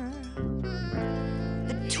river.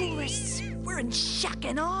 The tourists were in shock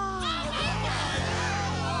and awe.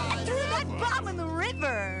 I threw that bomb in the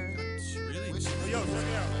river.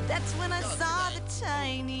 That's when I saw the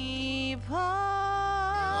tiny paw.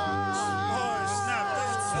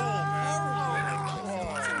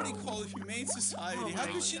 Somebody call the Humane Society. How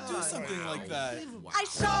could she do something like that? I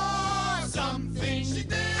saw something.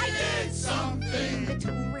 I did something. The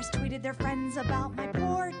tourists tweeted their friends about my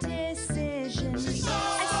poor decision. I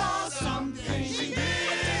saw something. She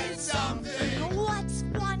did something. What's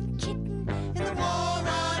one kitten in the war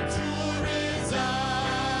on tourism?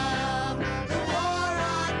 The war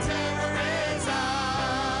on terrorism.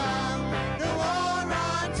 The war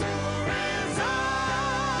on tourism.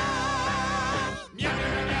 Meow,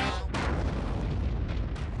 meow, meow.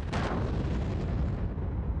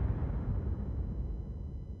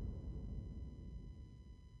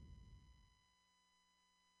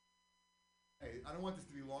 Hey, I don't want this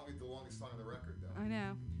to be the longest song on the record, though. I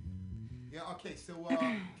know. Yeah. Okay. So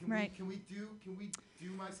Right. can we do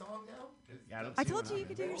my song now? Yeah, I told you you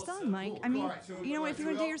could do your song, Mike. I mean, Alright, so you know, alright, if you so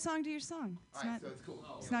want to do we'll- your song, do your song. All right. So it's cool.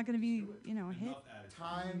 It's not going to be, a hit.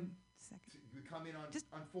 Time. Second. We come in on Just-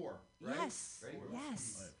 on 4. Right? Yes. Ready?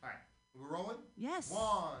 Yes. All right. We're rolling. Yes.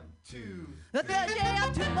 1, 2. The day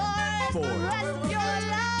of tomorrow is the rest of your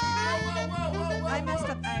life. I messed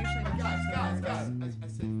up. I actually messed up. Guys. I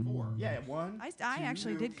said 4. Yeah, 1. I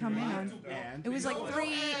actually did come in on. And It was like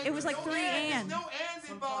three. It was like three and. There's no ands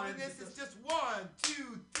involved in this. It's just 1,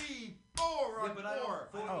 2, 3, 4 on 4.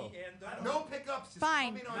 Oh. No pickups. Just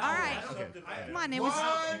Fine. come in on All 4. right. Okay. Come on, it was.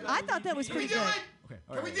 I thought that was Can we pretty do good. it? Okay.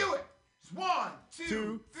 All Can we right. do it? It's 1,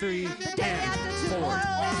 2, 3. The day after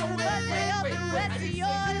tomorrow is the day of the rest of your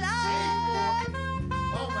life.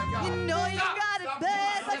 Oh my God. You know you got it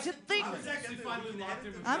bad, but you think. I'm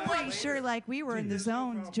I'm pretty sure, like, we were in the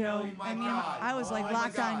zone, Joe. I mean, I was like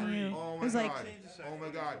locked on you. Oh It my was like, God. Oh my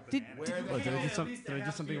God. did, Where the What, did I hell?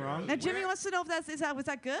 do something wrong? now Jimmy wants to know if was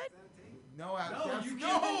that good? No, You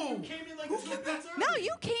no. came in like 2 minutes early. No,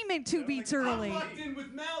 you came in 2 beats early. I'm locked in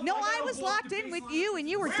with Mal. No, I I gotta was walk locked the in with baseline. you, and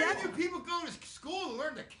you were Where do you definitely people go to school to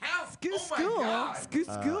learn to count? school. Oh my God.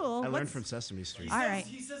 School. I learned What's- from Sesame Street. All right.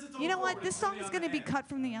 He says it's You know what? recorded. This song is going to be cut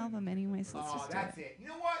from the album anyway, so let's Oh, just do that's it. it. You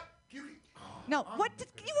know what? You can, No, what?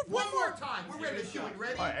 You have one more time. We're ready to do it.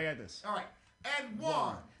 Ready? All right, I got this. All right. And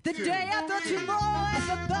 1. The 2, day after 3. tomorrow is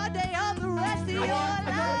the birthday of the rest of You your know what?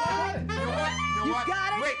 life. You know what? You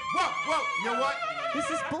got it. Wait. Whoa. You know what? This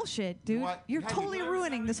is bullshit, dude. What? You're How you totally doing?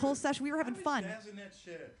 ruining this whole session. We were having fun. You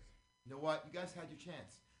know what? You guys had your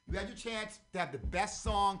chance. You had your chance to have the best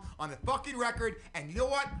song on the fucking record, and you know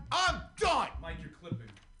what? I'm done. Mike, you're clipping.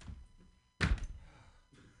 I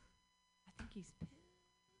think he's pissed.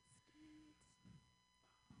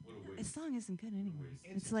 What a This waste. song isn't good anyway.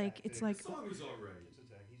 It's like The song was alright.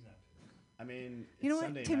 I mean, you know it's what?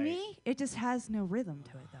 Sunday To night. me, it just has no rhythm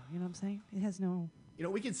to it, though. You know what I'm saying? It has no. You know,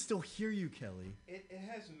 we can still hear you, Kelly. It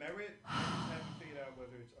has merit. I just haven't figured out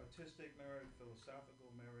whether it's artistic merit, philosophical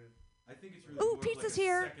merit. I think it's really Ooh, more of pizza's like a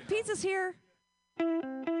here. second Pizza's here.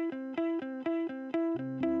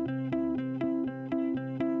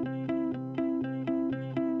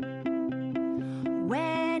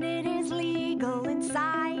 When it is legal and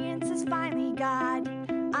science is finally God,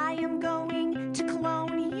 I am going to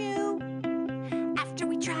clone you. After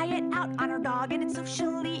we try it out on our dog and it's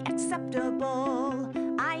socially acceptable,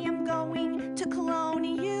 I am going to clone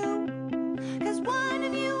you. 'Cause one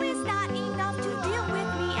of you is not enough to deal with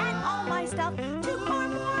me and all my stuff. 2 or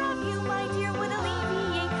more of you, my dear, would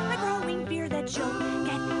alleviate my growing fear that you'll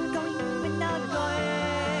get going when the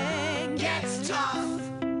going gets tough.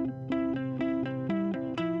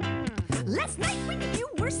 Last night when you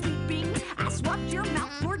were sleeping, I swapped your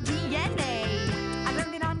mouth for DNA. I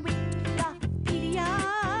learned it on Wikipedia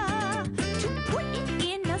to put it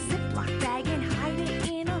in a Ziploc bag and hide it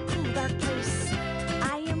in a cool dark place.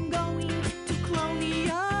 I am going to clone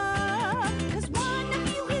ya, 'cause one of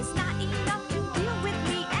you is not enough to deal with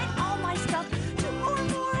me and all my stuff. 2 or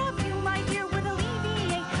more of you, my dear, would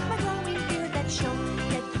alleviate my growing fear that you'll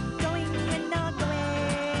get going when the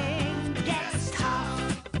going gets tough.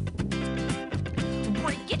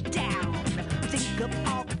 Break it down. Think of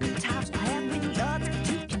all the good times I have when the other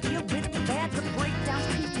 2 can deal with the bad. The breakdowns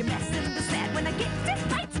keep you messing the sad. When I get fist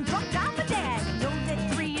fights and drunk on the dad, know that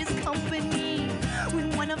 3 is company. When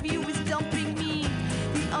one of you is dumping me,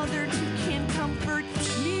 the other 2 can comfort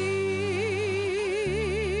me.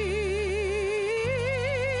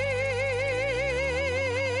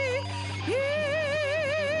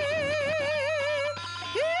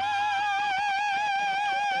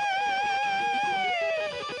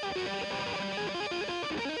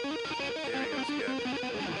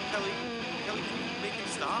 Kelly, can you make him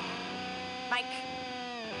stop? Mike.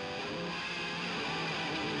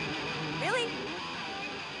 Really?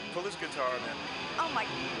 Pull his guitar and then. Oh my.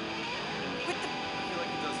 With the. I feel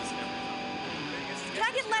like he does this every time. Can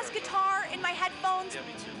I get less guitar in my headphones? Yeah,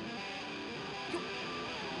 me too.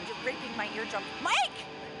 You're raping my eardrum. Mike!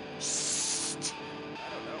 Shh! I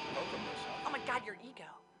don't know. Poke him or something. Oh my God, your ego.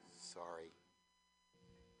 Sorry.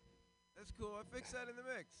 That's cool. I fixed that in the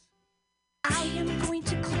mix. I am going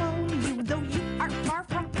to clone you, though you are far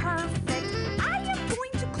from perfect. I am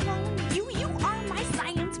going to clone you. You are my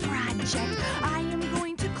science project. I am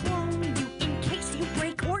going to clone you in case you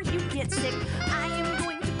break or you get sick. I am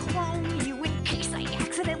going to clone you in case I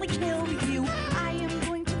accidentally kill you. I am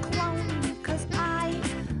going to clone you 'cause I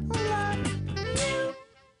love you.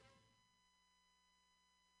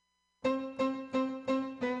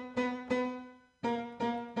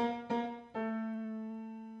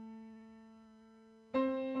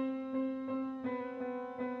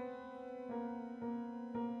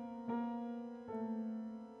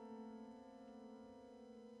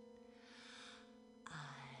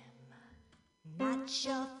 not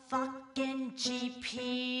your fucking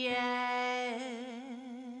GPS.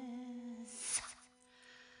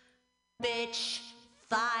 Bitch,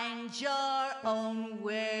 find your own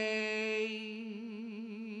way.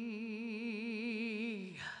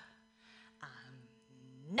 I'm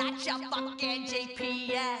not your fucking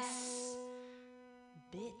GPS.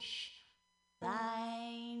 Bitch,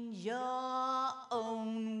 find your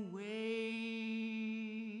own way.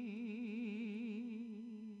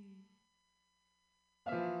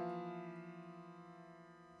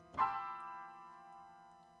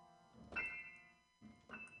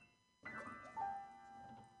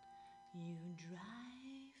 You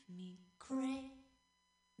drive me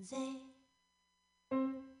crazy.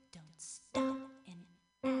 Don't stop and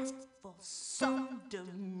ask for some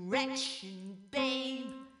direction, babe.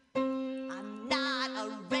 I'm not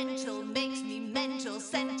a rental, makes me mental,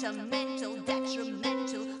 sentimental,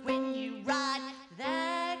 detrimental when you ride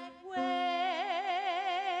that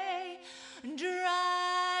way.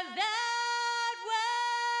 Drive that way.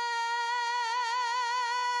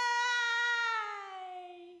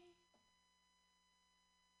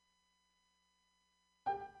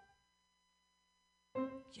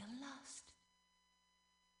 You're lost.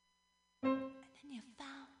 And then you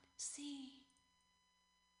found sea.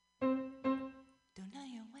 Don't know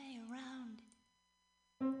your way around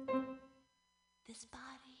this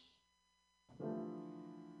body.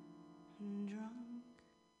 Drunk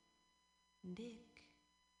dick.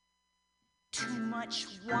 Too much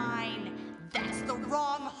wine. That's the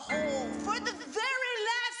wrong hole for the very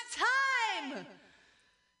last time.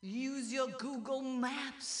 Use your Google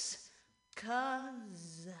Maps,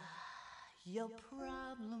 'cause your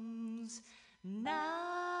problems not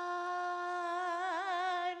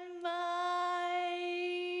mine.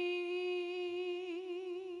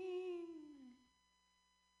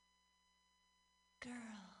 Girl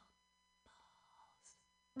balls.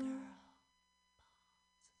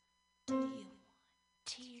 Do you want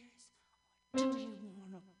tears or do you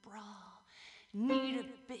want a brawl? Need a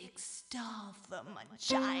big stall for my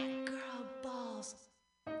giant girl balls.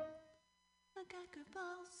 I got girl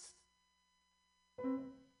balls.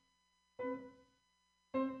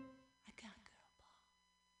 I got girl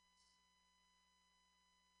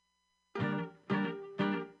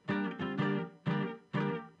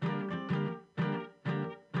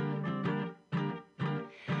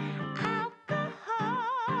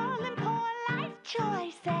alcohol and poor life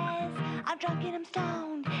choices. I'm drunk and I'm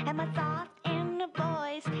stoned, and my soft inner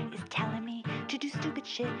voice is telling me to do stupid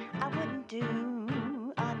shit I wouldn't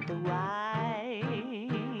do otherwise.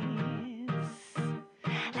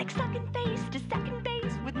 Like sucking face to second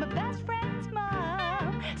base with my best friend's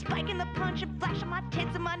mom, spiking the punch and flashing my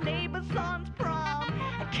tits in my neighbor's son's prom,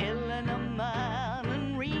 killing a man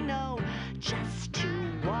in Reno just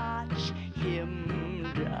to watch him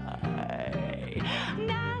die.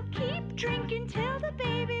 Now keep drinking till the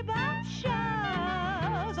baby bump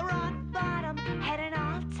shows. Rock bottom, heading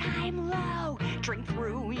off time low. Drink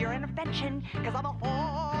through your intervention, 'cause I'm a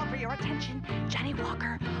whore for your attention. Johnny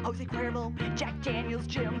Walker, Jose Cuervo, Jack Daniels,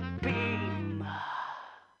 Jim Beam.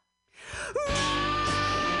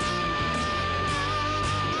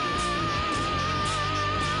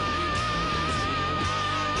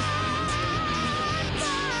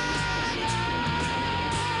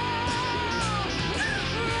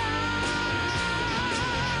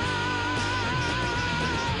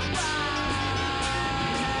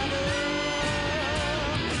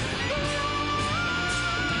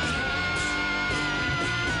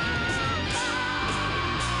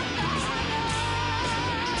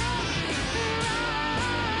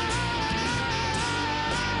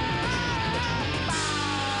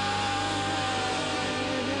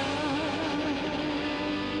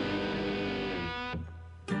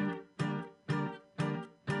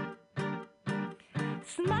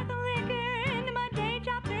 Smuggle liquor into my day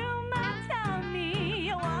job through my tummy.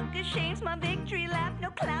 A walk of shame's my victory lap.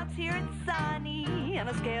 No clouds here, it's sunny. On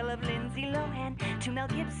a scale of Lindsay Lohan to Mel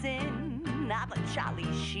Gibson, I'm a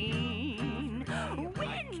Charlie Sheen.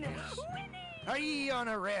 Winnie! Are ye on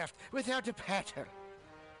a raft without a paddle?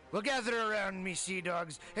 Well, gather around me, sea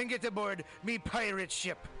dogs, and get aboard me pirate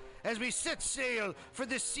ship as we set sail for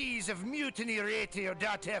the seas of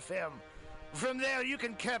MutinyRadio.fm. From there, you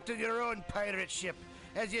can captain your own pirate ship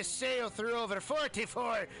as you sail through over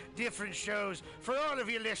 44 different shows for all of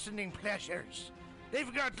your listening pleasures.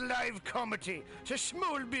 They've got live comedy to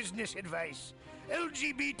small business advice,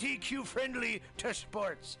 LGBTQ friendly to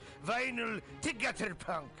sports, vinyl to gutter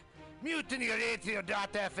punk.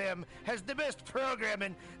 MutinyRadio.fm has the best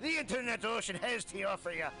programming the internet ocean has to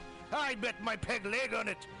offer you. I bet my peg leg on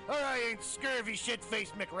it, or I ain't scurvy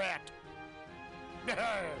shit-faced McRat.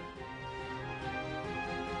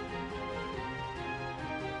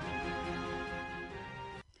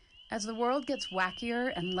 As the world gets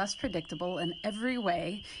wackier and less predictable in every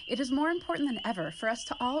way, it is more important than ever for us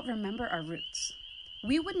to all remember our roots.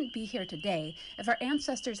 We wouldn't be here today if our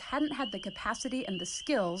ancestors hadn't had the capacity and the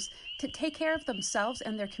skills to take care of themselves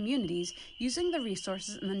and their communities using the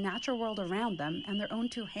resources in the natural world around them and their own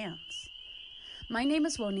two hands. My name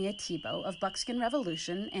is Wonia Thibault of Buckskin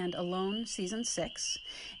Revolution and Alone Season 6,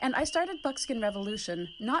 and I started Buckskin Revolution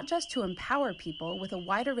not just to empower people with a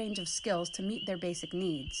wider range of skills to meet their basic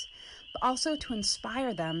needs, but also to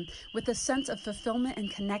inspire them with a sense of fulfillment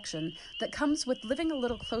and connection that comes with living a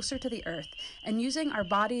little closer to the earth and using our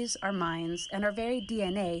bodies, our minds, and our very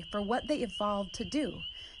DNA for what they evolved to do,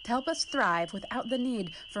 to help us thrive without the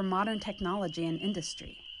need for modern technology and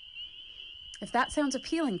industry. If that sounds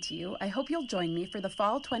appealing to you, I hope you'll join me for the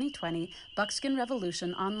Fall 2020 Buckskin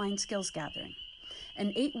Revolution Online Skills Gathering,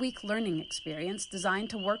 an 8-week learning experience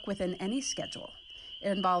designed to work within any schedule. It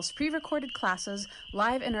involves pre-recorded classes,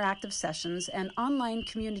 live interactive sessions, and online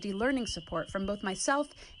community learning support from both myself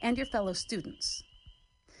and your fellow students.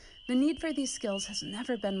 The need for these skills has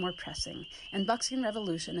never been more pressing, and Buckskin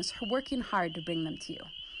Revolution is working hard to bring them to you.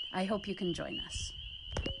 I hope you can join us.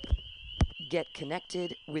 Get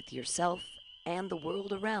connected with yourself and the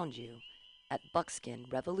world around you at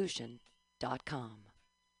buckskinrevolution.com.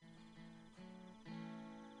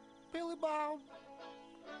 Billy Bob,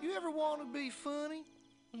 you ever want to be funny?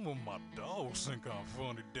 Well, my dogs think I'm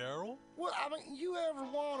funny, Daryl. Well, I mean, you ever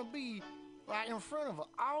want to be, like, in front of an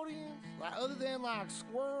audience? Like, other than, like,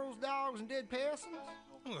 squirrels, dogs, and dead persons?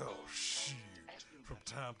 Oh, shit. From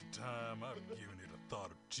time to time, I've given it a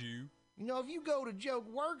thought or two. You know, if you go to Joke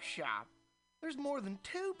Workshop, there's more than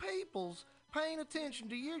 2 peoples paying attention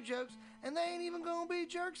to your jokes, and they ain't even gonna be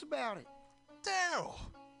jerks about it. Daryl,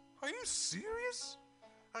 are you serious?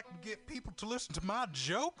 I can get people to listen to my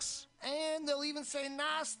jokes? And they'll even say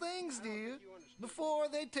nice things to you before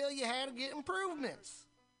they tell you how to get improvements.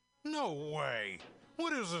 No way.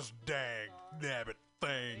 What is this dag-nabbit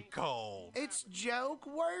thing called? It's Joke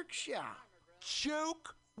Workshop.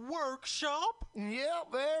 Joke Workshop?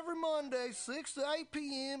 Yep, every Monday, 6 to 8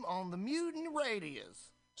 p.m. on the MutinyRadio.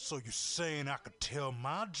 So you're saying I could tell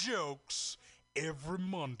my jokes every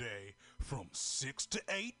Monday from 6 to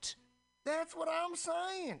 8? That's what I'm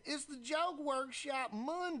saying. It's the Joke Workshop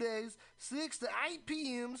Mondays, 6 to 8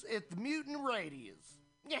 p.m. at the MutinyRadio.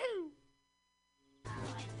 Yahoo!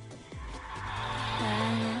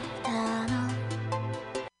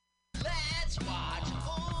 Let's watch a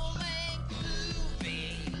full-length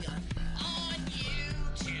movie on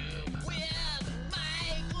YouTube with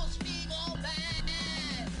Michael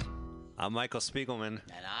Spiegelman. I'm Michael Spiegelman.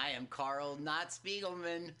 And I am Carl Not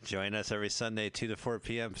Spiegelman. Join us every Sunday, 2 to 4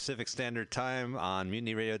 p.m. Pacific Standard Time on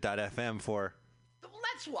MutinyRadio.fm for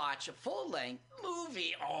Let's watch a full-length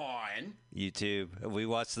movie on YouTube. We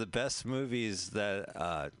watch the best movies that,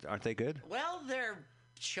 aren't they good? Well, they're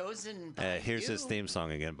chosen by Here's you. his theme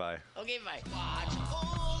song again. Bye. Okay, bye. Watch a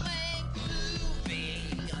full-length movie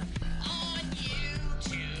on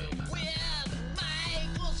YouTube with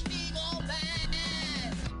Michael Spiegelman.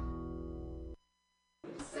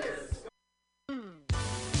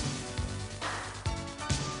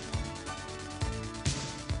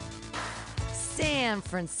 San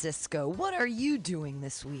Francisco, what are you doing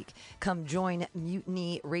this week? Come join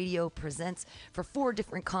Mutiny Radio Presents for 4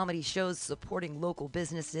 different comedy shows supporting local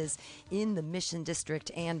businesses in the Mission District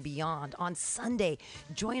and beyond. On Sunday,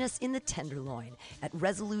 join us in the Tenderloin at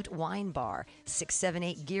Resolute Wine Bar,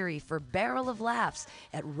 678 Geary for Barrel of Laughs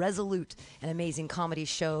at Resolute, an amazing comedy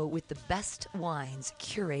show with the best wines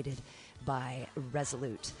curated by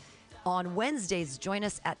Resolute. On Wednesdays, join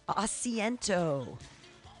us at Asiento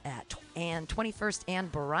at 21st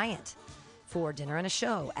and Bryant for dinner and a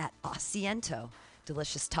show at Asiento.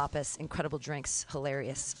 Delicious tapas, incredible drinks,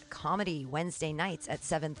 hilarious comedy Wednesday nights at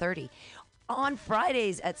 7:30. On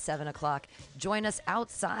Fridays at 7 o'clock, join us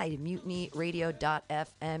outside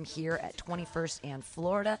MutinyRadio.fm here at 21st and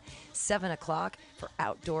Florida, 7 o'clock for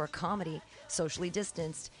outdoor comedy, socially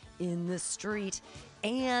distanced in the street.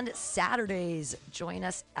 And Saturdays, join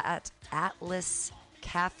us at Atlas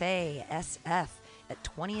Cafe SF at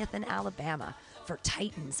 20th and Alabama for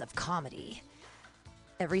Titans of Comedy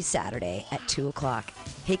every Saturday at 2 o'clock.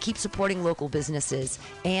 Hey, keep supporting local businesses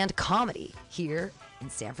and comedy here in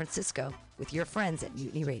San Francisco with your friends at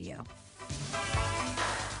Mutiny Radio.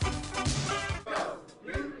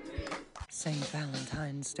 St.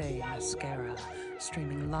 Valentine's Day Mascara,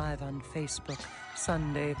 streaming live on Facebook,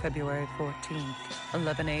 Sunday, February 14th,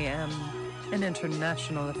 11 a.m. An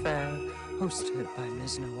international affair hosted by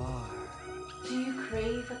Ms. Noir. Do you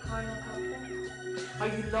crave a carnal couplet? Are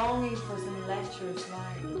you longing for some lecherous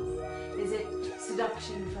rhymes? Is it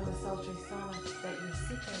seduction from a sultry sonnet that you're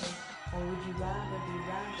seeking? Or would you rather be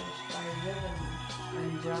ravished by rhythm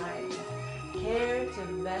and rhyme? Care to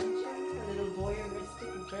venture a little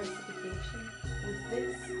voyeuristic versification with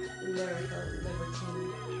this lyrical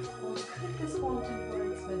libertine? Or could this wanton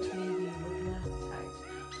wordsmith leave you with an appetite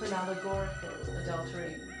for an allegorical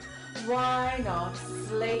adultery? Why not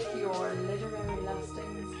slake your literary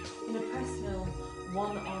lustings in a personal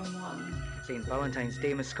one-on-one? St. Valentine's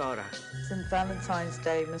Day Mascara. St. Valentine's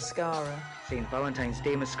Day Mascara. St. Valentine's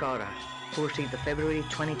Day Mascara. 14th of February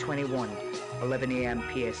 2021. 11 a.m.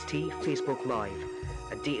 PST, Facebook Live.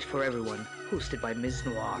 A date for everyone, hosted by Ms.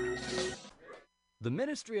 Noir. The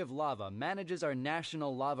Ministry of Lava manages our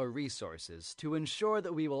national lava resources to ensure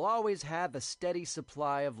that we will always have a steady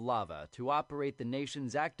supply of lava to operate the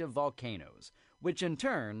nation's active volcanoes, which in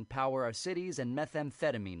turn power our cities and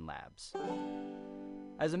methamphetamine labs.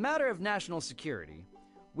 As a matter of national security,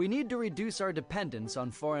 we need to reduce our dependence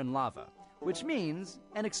on foreign lava, which means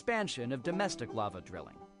an expansion of domestic lava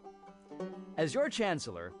drilling. As your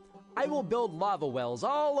chancellor, I will build lava wells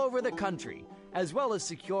all over the country, as well as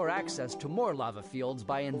secure access to more lava fields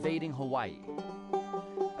by invading Hawaii.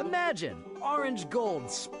 Imagine orange gold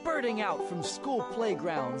spurting out from school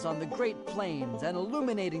playgrounds on the Great Plains and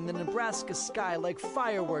illuminating the Nebraska sky like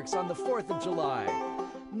fireworks on the 4th of July.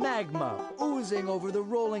 Magma oozing over the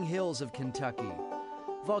rolling hills of Kentucky.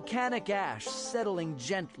 Volcanic ash settling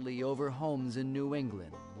gently over homes in New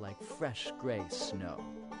England like fresh gray snow.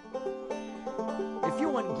 If you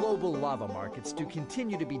want global lava markets to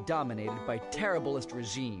continue to be dominated by terriblest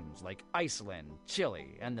regimes like Iceland,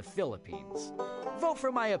 Chile, and the Philippines, vote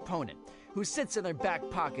for my opponent, who sits in their back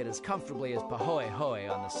pocket as comfortably as Pahoehoe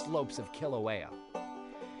on the slopes of Kilauea.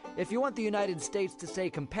 If you want the United States to stay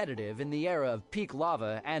competitive in the era of peak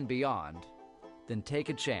lava and beyond, then take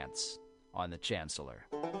a chance on the Chancellor.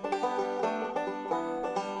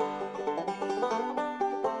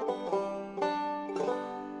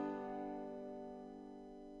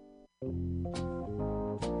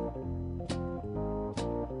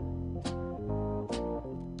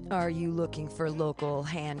 Are you looking for local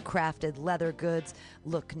handcrafted leather goods?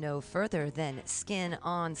 Look no further than Skin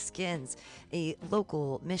on Skins, a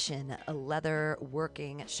local Mission leather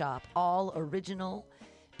working shop. All original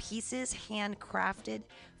pieces handcrafted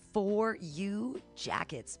for you.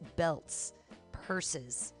 Jackets, belts,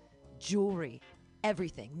 purses, jewelry,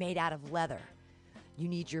 everything made out of leather. You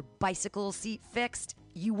need your bicycle seat fixed?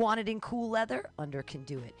 You want it in cool leather? Under can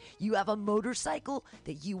do it. You have a motorcycle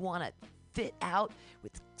that you want to fit out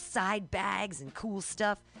with side bags and cool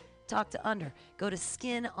stuff? Talk to Under. Go to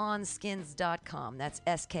skinonskins.com. That's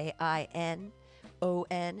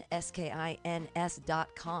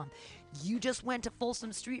SKINONSKINS.com. You just went to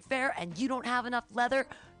Folsom Street Fair and you don't have enough leather?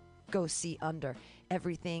 Go see Under.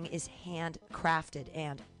 Everything is handcrafted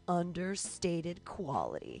and understated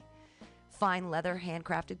quality. Fine leather,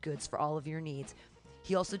 handcrafted goods for all of your needs.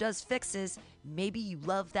 He also does fixes. Maybe you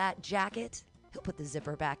love that jacket. He'll put the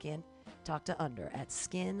zipper back in. Talk to Under at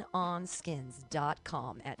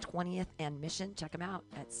skinonskins.com at 20th and Mission. Check him out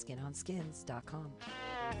at skinonskins.com.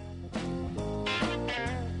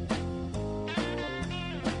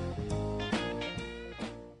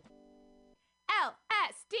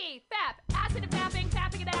 LSD, FAP, acid and fapping,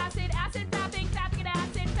 fapping and acid, acid, fapping, fapping and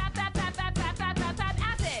acid, fap, fap, fap, fap, fap, fap, fap, fap,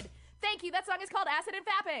 acid. Thank you, that song is called Acid and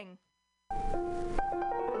Fapping.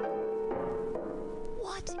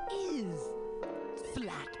 What is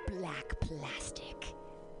flat black plastic?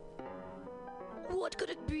 What could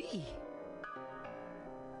it be?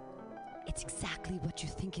 It's exactly what you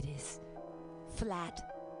think it is. Flat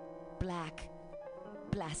black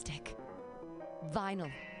plastic.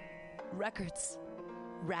 Vinyl. Records.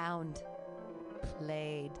 Round.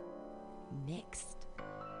 Played. Mixed.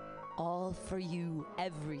 All for you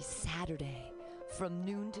every Saturday from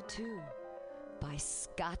noon to 2 by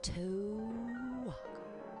Scotto Walker.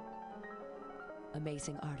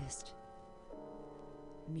 Amazing artist,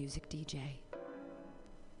 music DJ,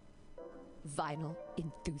 vinyl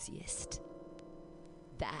enthusiast.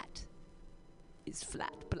 That is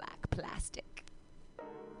flat black plastic.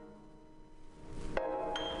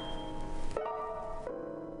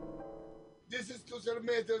 This is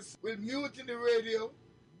TheJWMegawegShow with Mutiny Radio.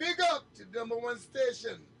 Big up to the #1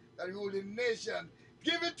 station that rules the nation.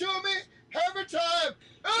 Give it to me every time.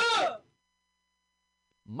 Ah!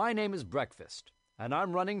 My name is Breakfast, and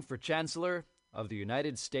I'm running for Chancellor of the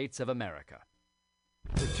United States of America.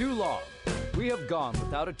 For too long, we have gone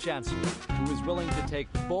without a chancellor who is willing to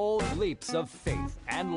take bold leaps of faith and